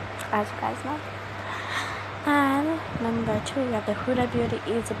 as you guys know. And number 2 we have the Huda Beauty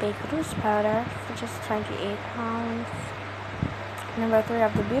Easy Bake Loose Powder for just £28. Number 3 we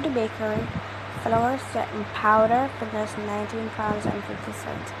have the Beauty Bakery Flour Setting Powder for just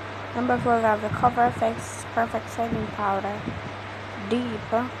 £19.50. Number 4 we have the CoverFX Perfect Setting Powder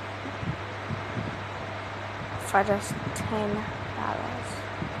Deep for just £10.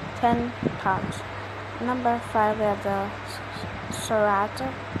 Number 5 we have the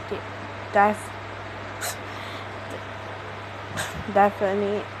Serrata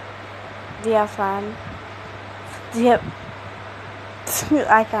Diaphan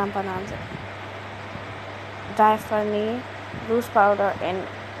I can't pronounce it. Diaphane Loose Powder in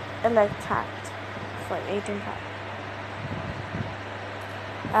Electact for £18.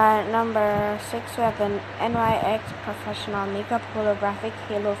 Number 6 we have the NYX Professional Makeup Holographic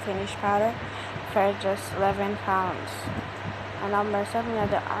Halo Finish Powder for just £11. And number 7 we have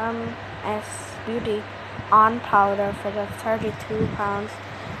the RMS Beauty On Powder for just £32.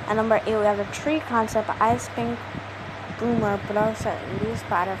 And number 8 we have the Tree Concept Ice Pink Boomer Blur Set Loose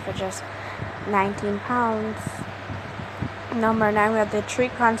Powder for just £19. Number 9 we have the Tree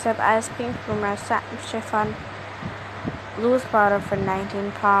Concept Ice Pink Boomer Satin Chiffon Loose Powder for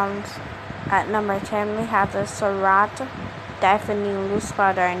 £19. At number 10 we have the Surratt Daphne Loose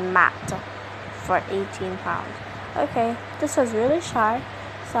Powder in Matte for £18. Okay, this was really short,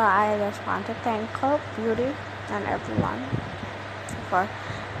 so I just want to thank Cult Beauty and everyone for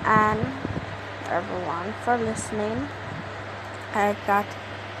listening. I got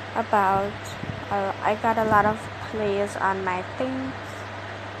a lot of plays on my things,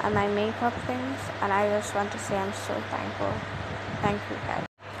 on my makeup things, and I just want to say I'm so thankful. Thank you guys.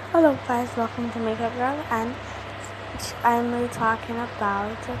 Hello guys, welcome to Makeup Girl, and I'm really talking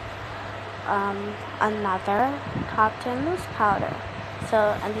about another top 10 loose powder.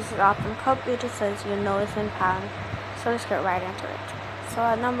 So, and this is all from Cult Beauty, so as you know it's in pound. So let's get right into it. So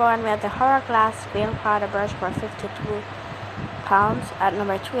at number 1 we have the Hourglass Veil Powder Brush for £52. At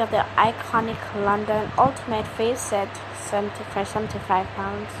number 2 we have the iconic London Ultimate Face Set for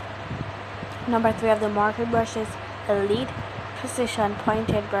 £75. Number 3 we have the Morphe Brushes Elite Precision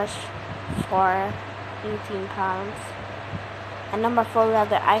Pointed Brush for £18. And number 4 we have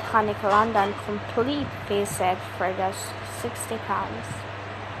the iconic London Complete Face Set for just £60.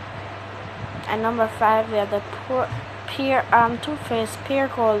 And number 5 we have the Too Faced Pure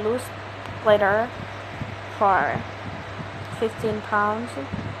Gold Loose Glitter for £15.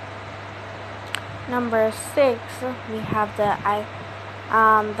 Number 6 we have the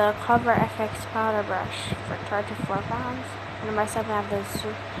Cover FX Powder Brush for £34. Number 7 we have the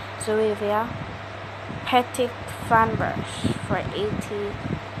Zoevia Petit Fan Brush for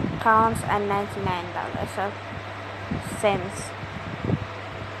 £80 and $99 cents.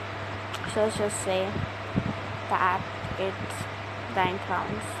 So let's just say that it's £9.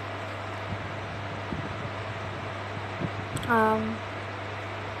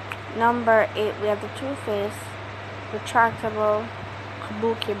 Number 8 we have the Too Faced retractable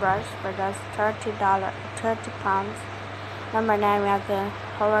kabuki brush for just £30. Number 9 we have the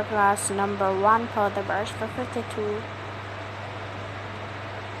Hourglass number 1 powder brush for £52.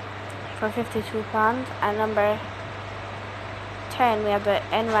 And number 10 we have the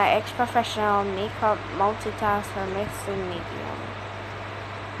NYX Professional Makeup Multitasker Mixing Medium.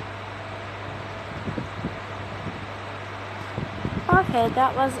 Okay,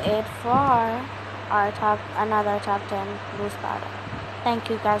 that was it for our another top 10 loose powder. Thank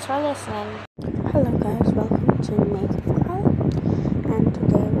you guys for listening. Hello guys, welcome to Makeup Girl, and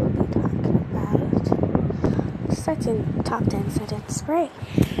today we'll be talking about top 10 setting spray.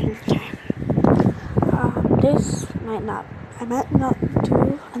 Okay. I might not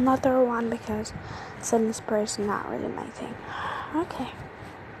do another one because setting spray is not really my thing.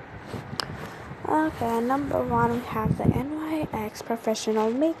 Okay, number 1 we have the NYX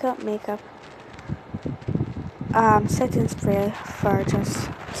Professional Makeup setting spray for just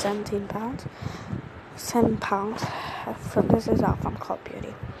 £7. This is all from Cult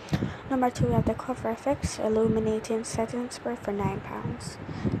Beauty. Number 2 we have the Cover FX Illuminating Setting Spray for £9.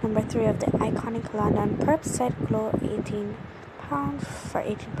 Number 3 we have the iconic London Prep Set Glow £18 for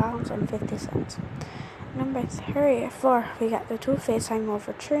 £18 and 50 cents. Number 4 we got the Too Faced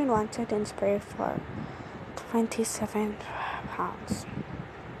Hangover 3-in-1 setting spray for £27.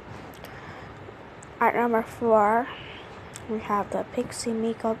 At number 4 we have the Pixi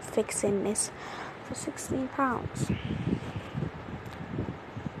Makeup Fixing Mist for £16.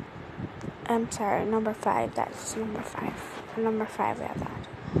 Number 5, that's number 5. At number 5 we have that.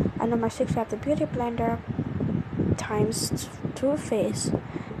 At number 6 we have the Beauty Blender times Too Faced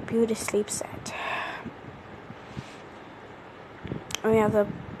Beauty Sleep Set. We have the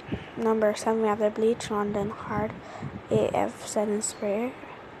number 7 we have the Bleach London Hard AF setting spray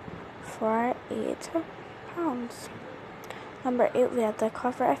for £8. Number 8 we have the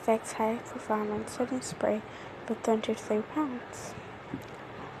Cover FX High Performance setting spray for £23.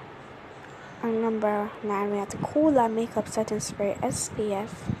 And number 9 we have the Coola Makeup setting spray SPF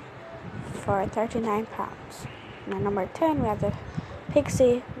for £39. And number 10 we have the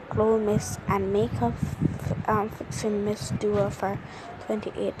Pixi Glow Mist and Makeup Fixing Mist Duo for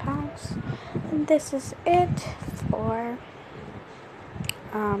 £28. And this is it for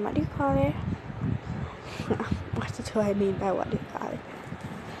what do you call it? What do I mean by what do you call it?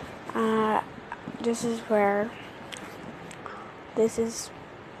 This is where this is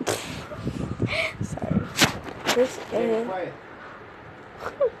sorry. This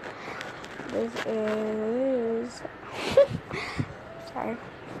is sorry.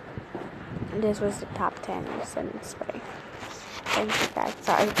 This was the top 10 setting spray. Thank you guys.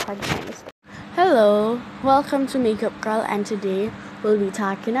 Sorry, pardon my mistake. Hello, welcome to Makeup Girl, and today we'll be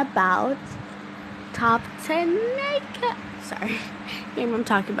talking about top 10 makeup. Sorry, I'm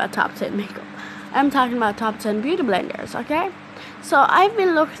talking about top 10 makeup. I'm talking about top 10 beauty blenders, okay? So I've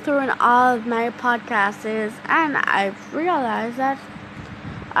been looking through all of my podcasts and I've realized that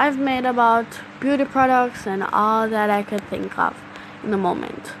I've made about beauty products and all that I could think of in the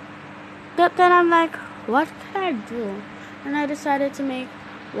moment. But then I'm like, what can I do? And I decided to make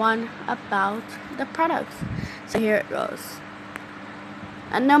one about the products. So here it goes.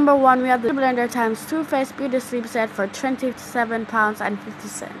 At number 1 we have the Blender times Too Faced Beauty Sleep Set for £27 and 50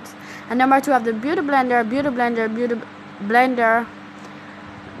 cents. And number 2 we have the Beauty Blender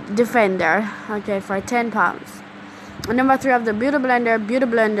Defender, okay, for £10. And number 3 we have the Beauty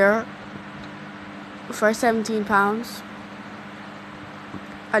Blender for £17.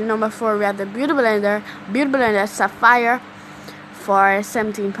 At number 4 we have the Beauty Blender Sapphire for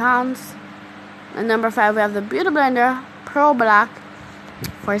 17 pounds. And number 5, we have the Beauty Blender Pro Black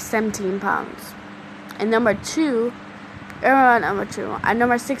for 17 pounds. And number 2, and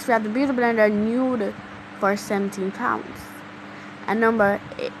number 6, we have the Beauty Blender Nude for 17 pounds. And number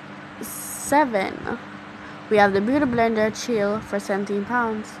 7, we have the Beauty Blender Chill for 17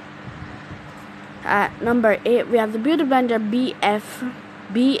 pounds. At number 8, we have the Beauty Blender BF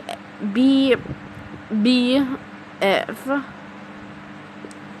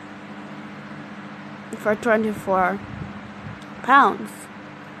for 24 pounds.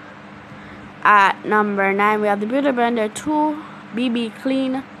 At number 9, we have the Beauty Blender 2 BB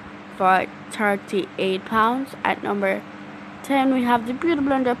Clean for 38 pounds. At number 10, we have the Beauty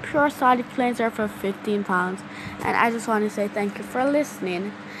Blender Pure Solid Cleanser for 15 pounds. And I just want to say thank you for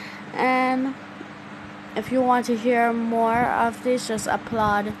listening. And if you want to hear more of this, just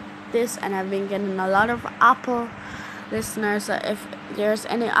applaud this. And I've been getting a lot of Apple listeners. So if there's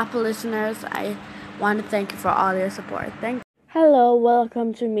any Apple listeners, I want to thank you for all your support. Thank you. Hello,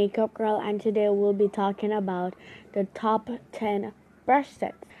 welcome to Makeup Girl, and today we'll be talking about the top 10 brush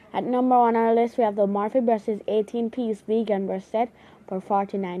sets. At number 1 on our list, we have the Morphe Brushes 18-piece vegan brush set for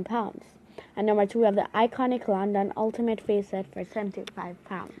 49 pounds. At number 2, we have the iconic London Ultimate Face Set for 75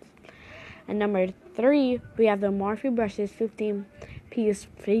 pounds. At number 3, we have the Morphe Brushes 15-piece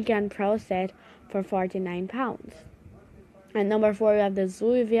vegan pro set for 49 pounds. At number 4, we have the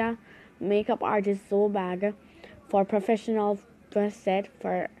Zoevia Makeup Artist Zoe Bag for professional brush set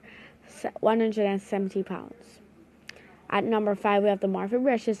for 170 pounds. At number 5, we have the Morphe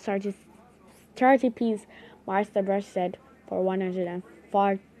Brushes 30-piece master brush set for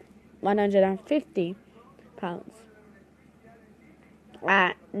 150 pounds.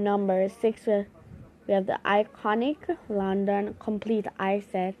 At number 6, we have the iconic London Complete Eye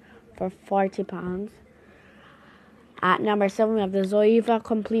Set for 40 pounds. At number 7, we have the Zoeva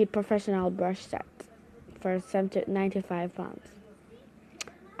Complete Professional Brush Set for 95 pounds.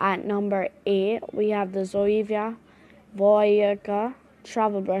 At number 8, we have the Zoeva Voyager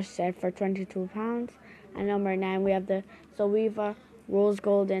Travel Brush Set for 22 pounds. At number 9, we have the Zoeva Rose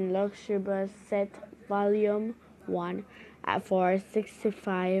Golden Luxury Brush Set Volume 1 for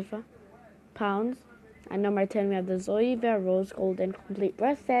 65 pounds. At number 10, we have the Zoeva Rose Golden Complete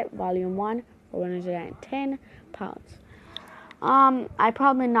Brush Set Volume 1 for 110 pounds. I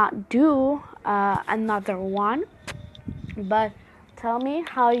probably not do another one, but tell me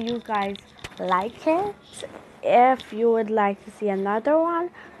how you guys like it. If you would like to see another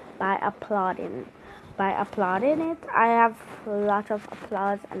one, by applauding it. I have a lot of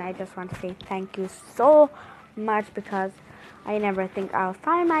applause, and I just want to say thank you so much, because I never think I'll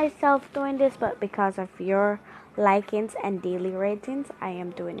find myself doing this, but because of your likings and daily ratings, I am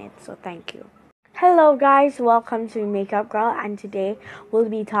doing it. So thank you. Hello guys, welcome to Makeup Girl, and today we'll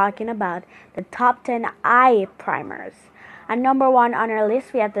be talking about the top 10 eye primers. At number 1 on our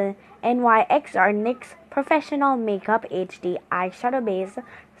list, we have the NYX or NYX Professional Makeup HD Eyeshadow Base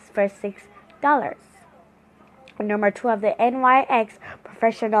for $6. At number 2, we have the NYX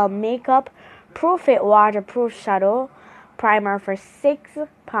Professional Makeup Proof It Waterproof Shadow Primer for £6.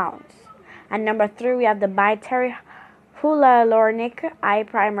 At number 3, we have the By Terry Hyaluronic Eye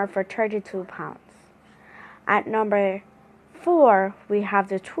Primer for £32. At number 4, we have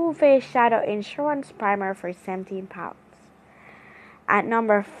the Too Faced Shadow Insurance Primer for £17. At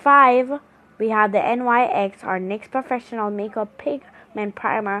number 5, we have the NYX or NYX Professional Makeup Pigment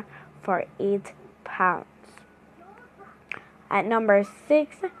Primer for £8. At number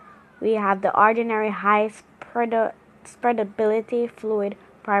 6, we have the Ordinary High Spreadability Fluid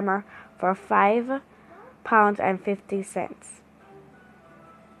Primer for £5.50.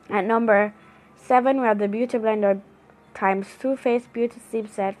 At number 7, we have the Beauty Blender times Too Faced Beauty Sleep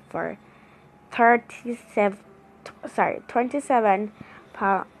Set for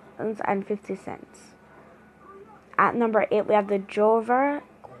 £27.50. At number 8, we have the Jover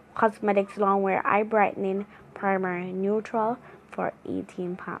Cosmetics Longwear Eye Brightening Primer Neutral for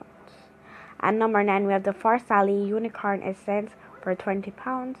 £18. At number 9, we have the Farsali Unicorn Essence for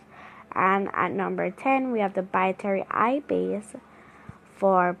 £20. And at number 10, we have the By Terry Eye Base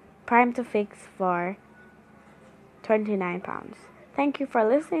for Prime to Fix for £29. Thank you for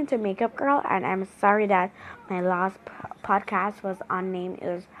listening to Makeup Girl, and I'm sorry that my last podcast was unnamed.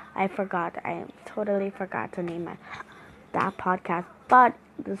 I totally forgot to name that podcast, but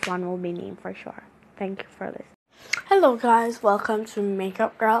this one will be named for sure. Thank you for listening. Hello guys, welcome to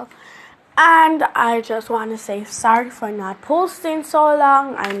Makeup Girl, and I just want to say sorry for not posting so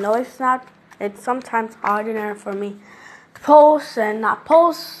long. I know it's sometimes ordinary for me to post and not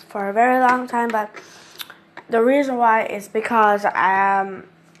post for a very long time, but The reason why is because my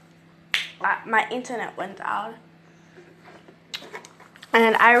internet went out.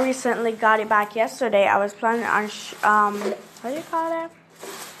 And I recently got it back yesterday. I was planning on, what do you call that?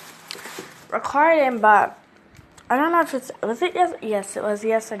 Recording, but I don't know if was it yesterday? Yes, it was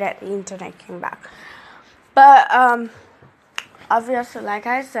yesterday the internet came back. But, obviously, like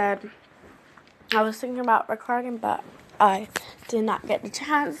I said, I was thinking about recording, but I did not get the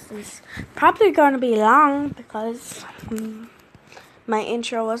chance. It's probably going to be long because my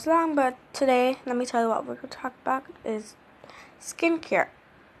intro was long, but today, let me tell you what we're going to talk about is skincare.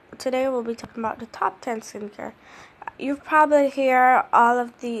 Today we'll be talking about the top 10 skincare. You probably hear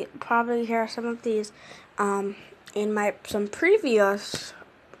some of these in some previous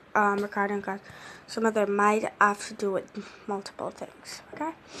recording, because some of them might have to do with multiple things.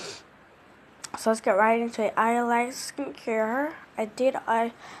 Okay, so let's get right into it. I like skincare.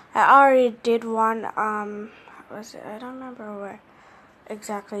 I already did one. Was it? I don't remember where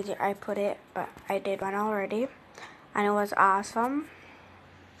exactly did I put it, but I did one already, and it was awesome.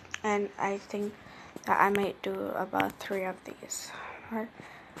 And I think that I might do about 3 of these.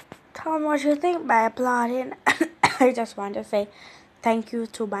 Tell me what you think by applauding. I just want to say thank you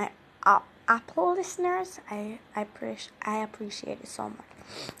to my Apple listeners. I appreciate it so much.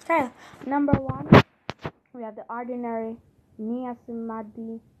 Okay, number 1, we have the Ordinary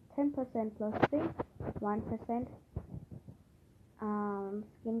Niacinamide 10% plus zinc, 1%.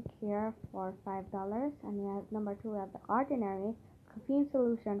 Skincare for $5, and we have number 2. We have the Ordinary Caffeine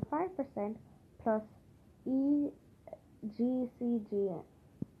Solution 5% plus EGCG.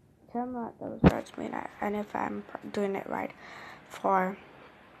 Tell me what those words mean and if I'm doing it right. For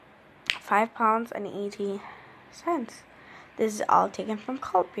 £5.80. This is all taken from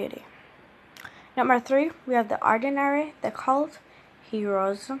Cult Beauty. Number 3, we have the Ordinary, the Cult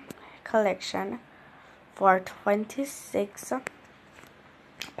Heroes Collection for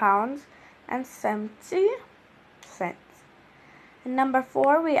 £26.70. And number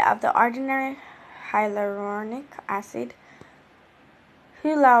 4, we have the Ordinary Hyaluronic Acid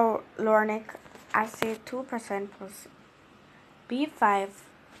 2% plus B5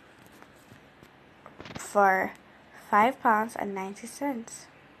 for £5.90.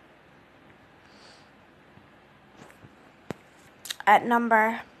 At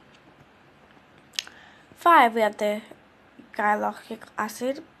number 5, we have the Hyaluronic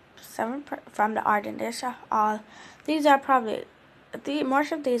Acid 7 from the Ordinary. These are probably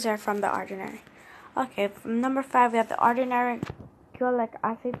most of these are from the Ordinary. Okay, from number 5, we have the Ordinary Hyaluronic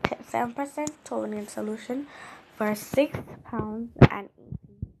Acid 7% toning solution for £6.80.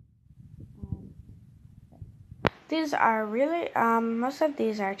 These are really most of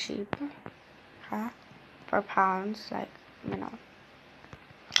these are cheap, for pounds, like, you know.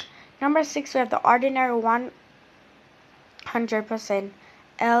 Number 6, we have the Ordinary 100%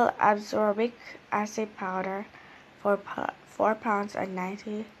 L-ascorbic acid powder for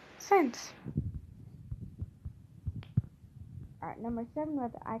 £4.90. At number 7, we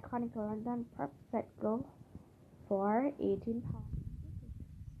have the Iconic London Perfect Glow for £18.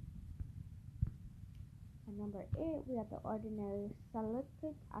 At number 8, we have the Ordinary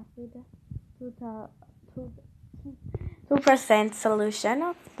Salicylic Acid 2%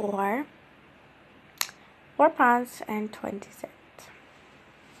 solution for £4.20.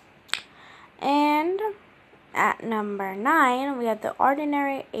 And at number 9, we have the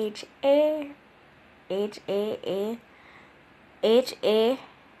Ordinary HAA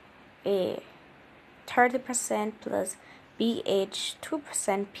 30% plus BH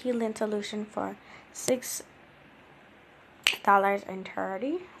 2% peeling solution for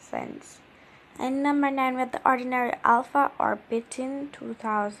 $6.30. And number 9, we have the Ordinary Alpha Orbitin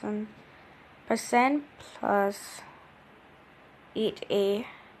 2000% plus HA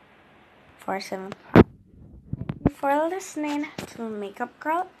for $7. Thank you for listening to Makeup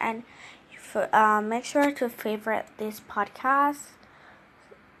Girl, and make sure to favorite this podcast.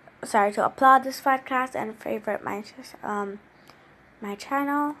 To applaud this podcast and favorite my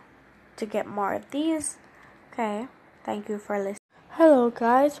channel to get more of these. Okay, thank you for listening. Hello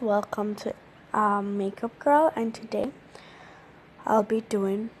guys, welcome to Makeup Girl, and today I'll be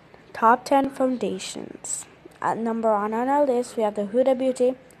doing top 10 foundations. At number 1 on our list, we have the Huda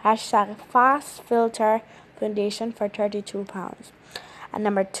Beauty #Fast Filter Foundation for £32. At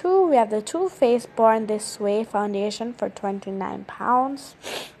number 2, we have the Too Faced Born This Way Foundation for £29.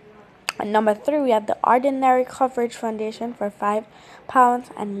 At number 3, we have the Ordinary Coverage Foundation for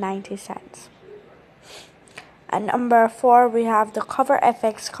 £5.90. At number 4, we have the Cover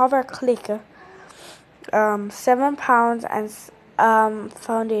FX Cover Click £7 and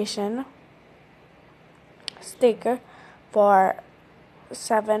foundation sticker for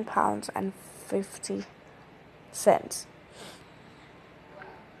 £7.50.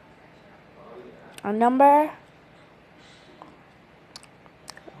 And number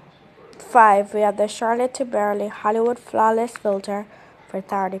 5, we have the Charlotte Tilbury Hollywood Flawless Filter for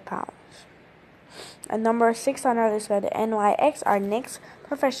 £30. And number 6 on our list, we have the NYX or NYX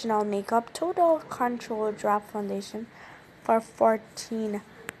Professional Makeup Total Control Drop Foundation for £14.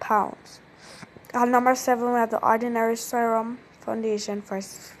 At number 7, we have the Ordinary Serum Foundation for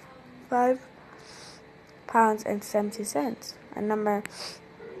 £5.70. And number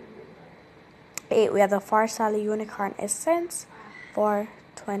 8, we have the Farsali Unicorn Essence for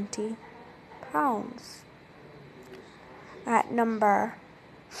 £20. At number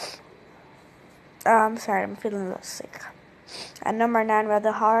sorry, I'm feeling a little sick. At number 9, we have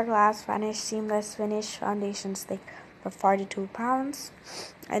the Hourglass Vanish Seamless Finish Foundation Stick for £42.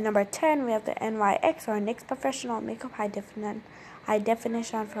 At number 10, we have the NYX or NYX Professional Makeup High Definition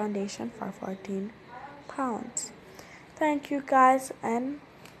Foundation for £14. Thank you guys, and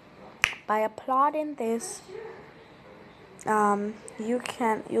by applauding this, you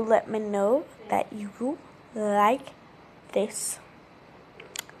let me know that you like this.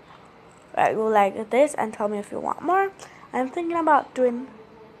 You like this, and tell me if you want more. I'm thinking about doing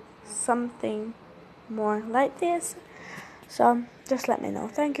something more like this, so just let me know.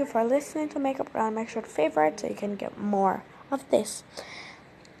 Thank you for listening to Makeup Girl. Make sure to favorite so you can get more of this.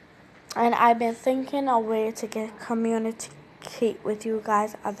 And I've been thinking a way to communicate with you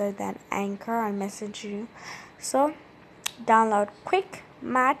guys other than Anchor and message you. So download Quick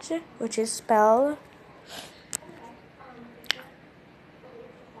Match, which is spelled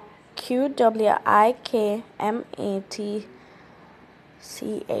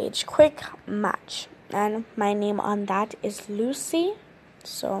QWIKMATCH, Quick Match, and my name on that is Lucy.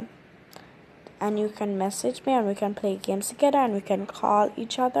 So, and you can message me and we can play games together, and we can call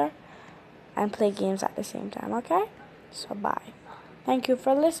each other and play games at the same time. Okay, so bye. Thank you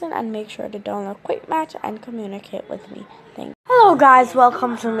for listening, and make sure to download Quick Match and communicate with me. Thank you. Hello guys,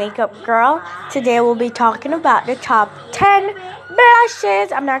 welcome to Makeup Girl. Today we'll be talking about the top 10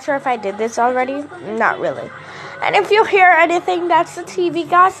 blushes. I'm not sure if I did this already. Not really. And if you hear anything, that's the TV,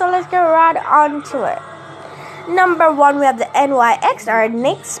 guys. So let's get right on to it. Number 1, we have the NYX or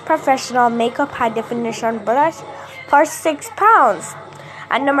NYX Professional Makeup High Definition Blush for £6.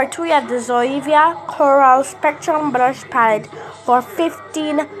 And number 2, we have the Zoevia Coral Spectrum Blush Palette for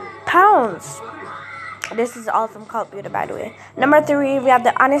 £15. This is all from Cult Beauty, by the way. Number 3, we have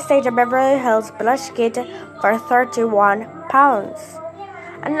the Anastasia Beverly Hills Blush Kit for £31.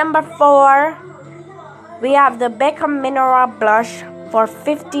 And number 4, we have the Becca Mineral Blush for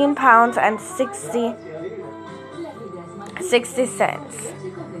 £15 and 60 cents.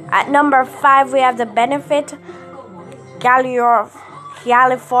 At number 5, we have the Benefit California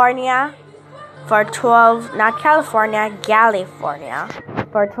for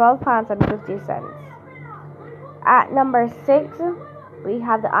 £12 and 50 cents. At number 6, we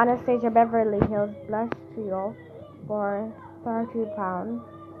have the Anastasia Beverly Hills Blush Trio for £30.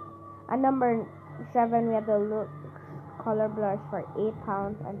 At number 7, we have the Lux Color Blush for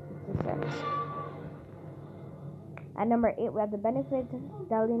 £8 and 50 cents. At number 8, we have the Benefit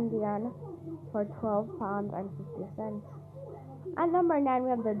Delinean for £12 and 50 cents. At number 9, we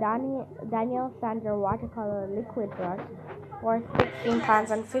have the Daniel Sander Watercolor Liquid Brush for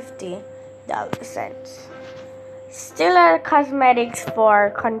 £16 and 50 cents. Stila Cosmetics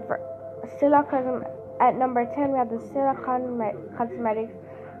for at number 10, we have the Stila Cosmetics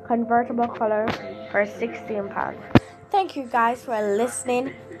Convertible Color for £16. Thank you guys for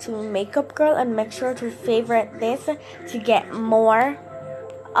listening to Makeup Girl, and make sure to favorite this to get more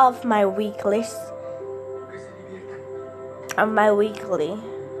of my weekly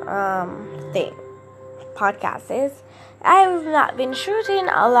thing podcast is. I've not been shooting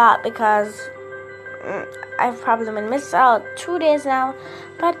a lot because I've probably been missed out 2 days now,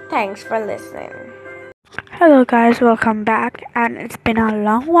 but thanks for listening. Hello guys, welcome back, and it's been a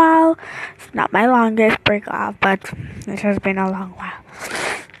long while. It's not my longest break off, but it has been a long while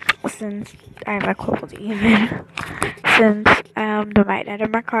since I have a cold, even since the mic that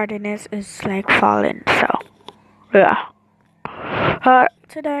I'm recording is like falling, so yeah.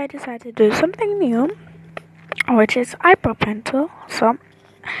 Today I decided to do something new, which is eyebrow pencil. So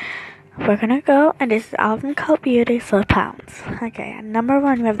we're gonna go, and this is all from Cult Beauty, so pounds. Okay, and number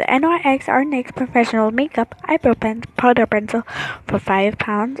 1, we have the NYX or NYX Professional Makeup Eyebrow Powder Pencil for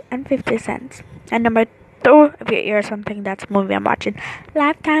 £5 and 50 cents. And number 2, if you hear something, that's a movie I'm watching,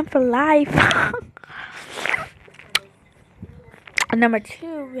 Lifetime for Life. At number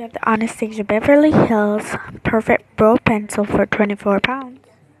 2, we have the Anastasia Beverly Hills Perfect Brow Pencil for £24.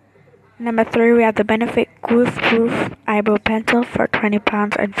 Number 3, we have the Benefit Goof Proof Eyebrow Pencil for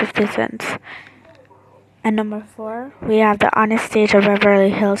 £20 and 50 cents. And number 4, we have the Anastasia Beverly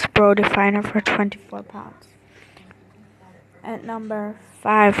Hills Brow Definer for £24. At number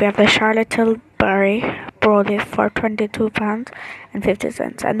 5, we have the Charlotte Tilbury Brow Lift for £22 and 50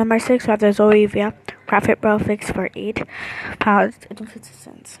 cents. At number 6, we have the Zoevia Graphic Brow Fix for £8 and 50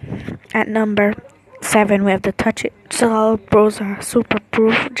 cents. At number 7, we have the Touch It Gel Broza Super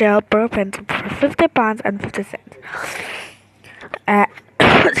Proof Gel Brow Pencil for £50 and 50 cents.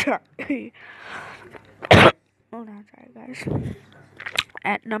 Sorry. Hold on, sorry guys.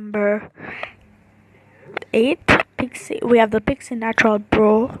 At number 8, we have the Pixie Natural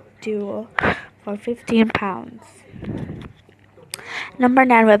Brow Duo for £15. Number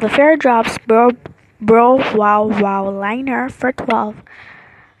 9, we have the Fair Drops Brow Wow Liner for £12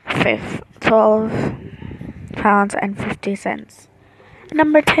 and 50 cents.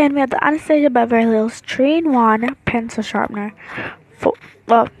 Number 10, we have the Anastasia Beverly Hills 3-in-1 Pencil Sharpener.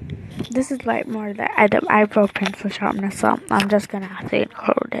 This is like more the eyebrow pencil sharpener, so I'm just gonna have to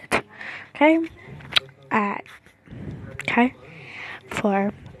include it. Okay?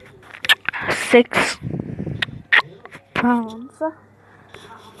 For £6. I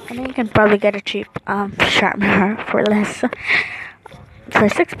think you can probably get a cheap sharpener for less. For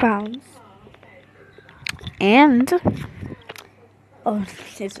 £6. And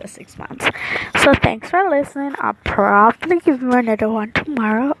it's just 6 months. So thanks for listening. I'll probably give you another one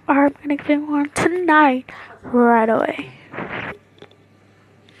tomorrow, or I'm gonna give you one tonight right away.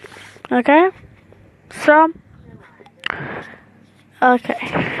 Okay? So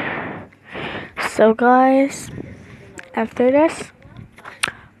guys, after this,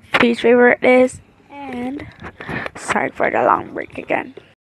 please favorite this, and sorry for the long break again.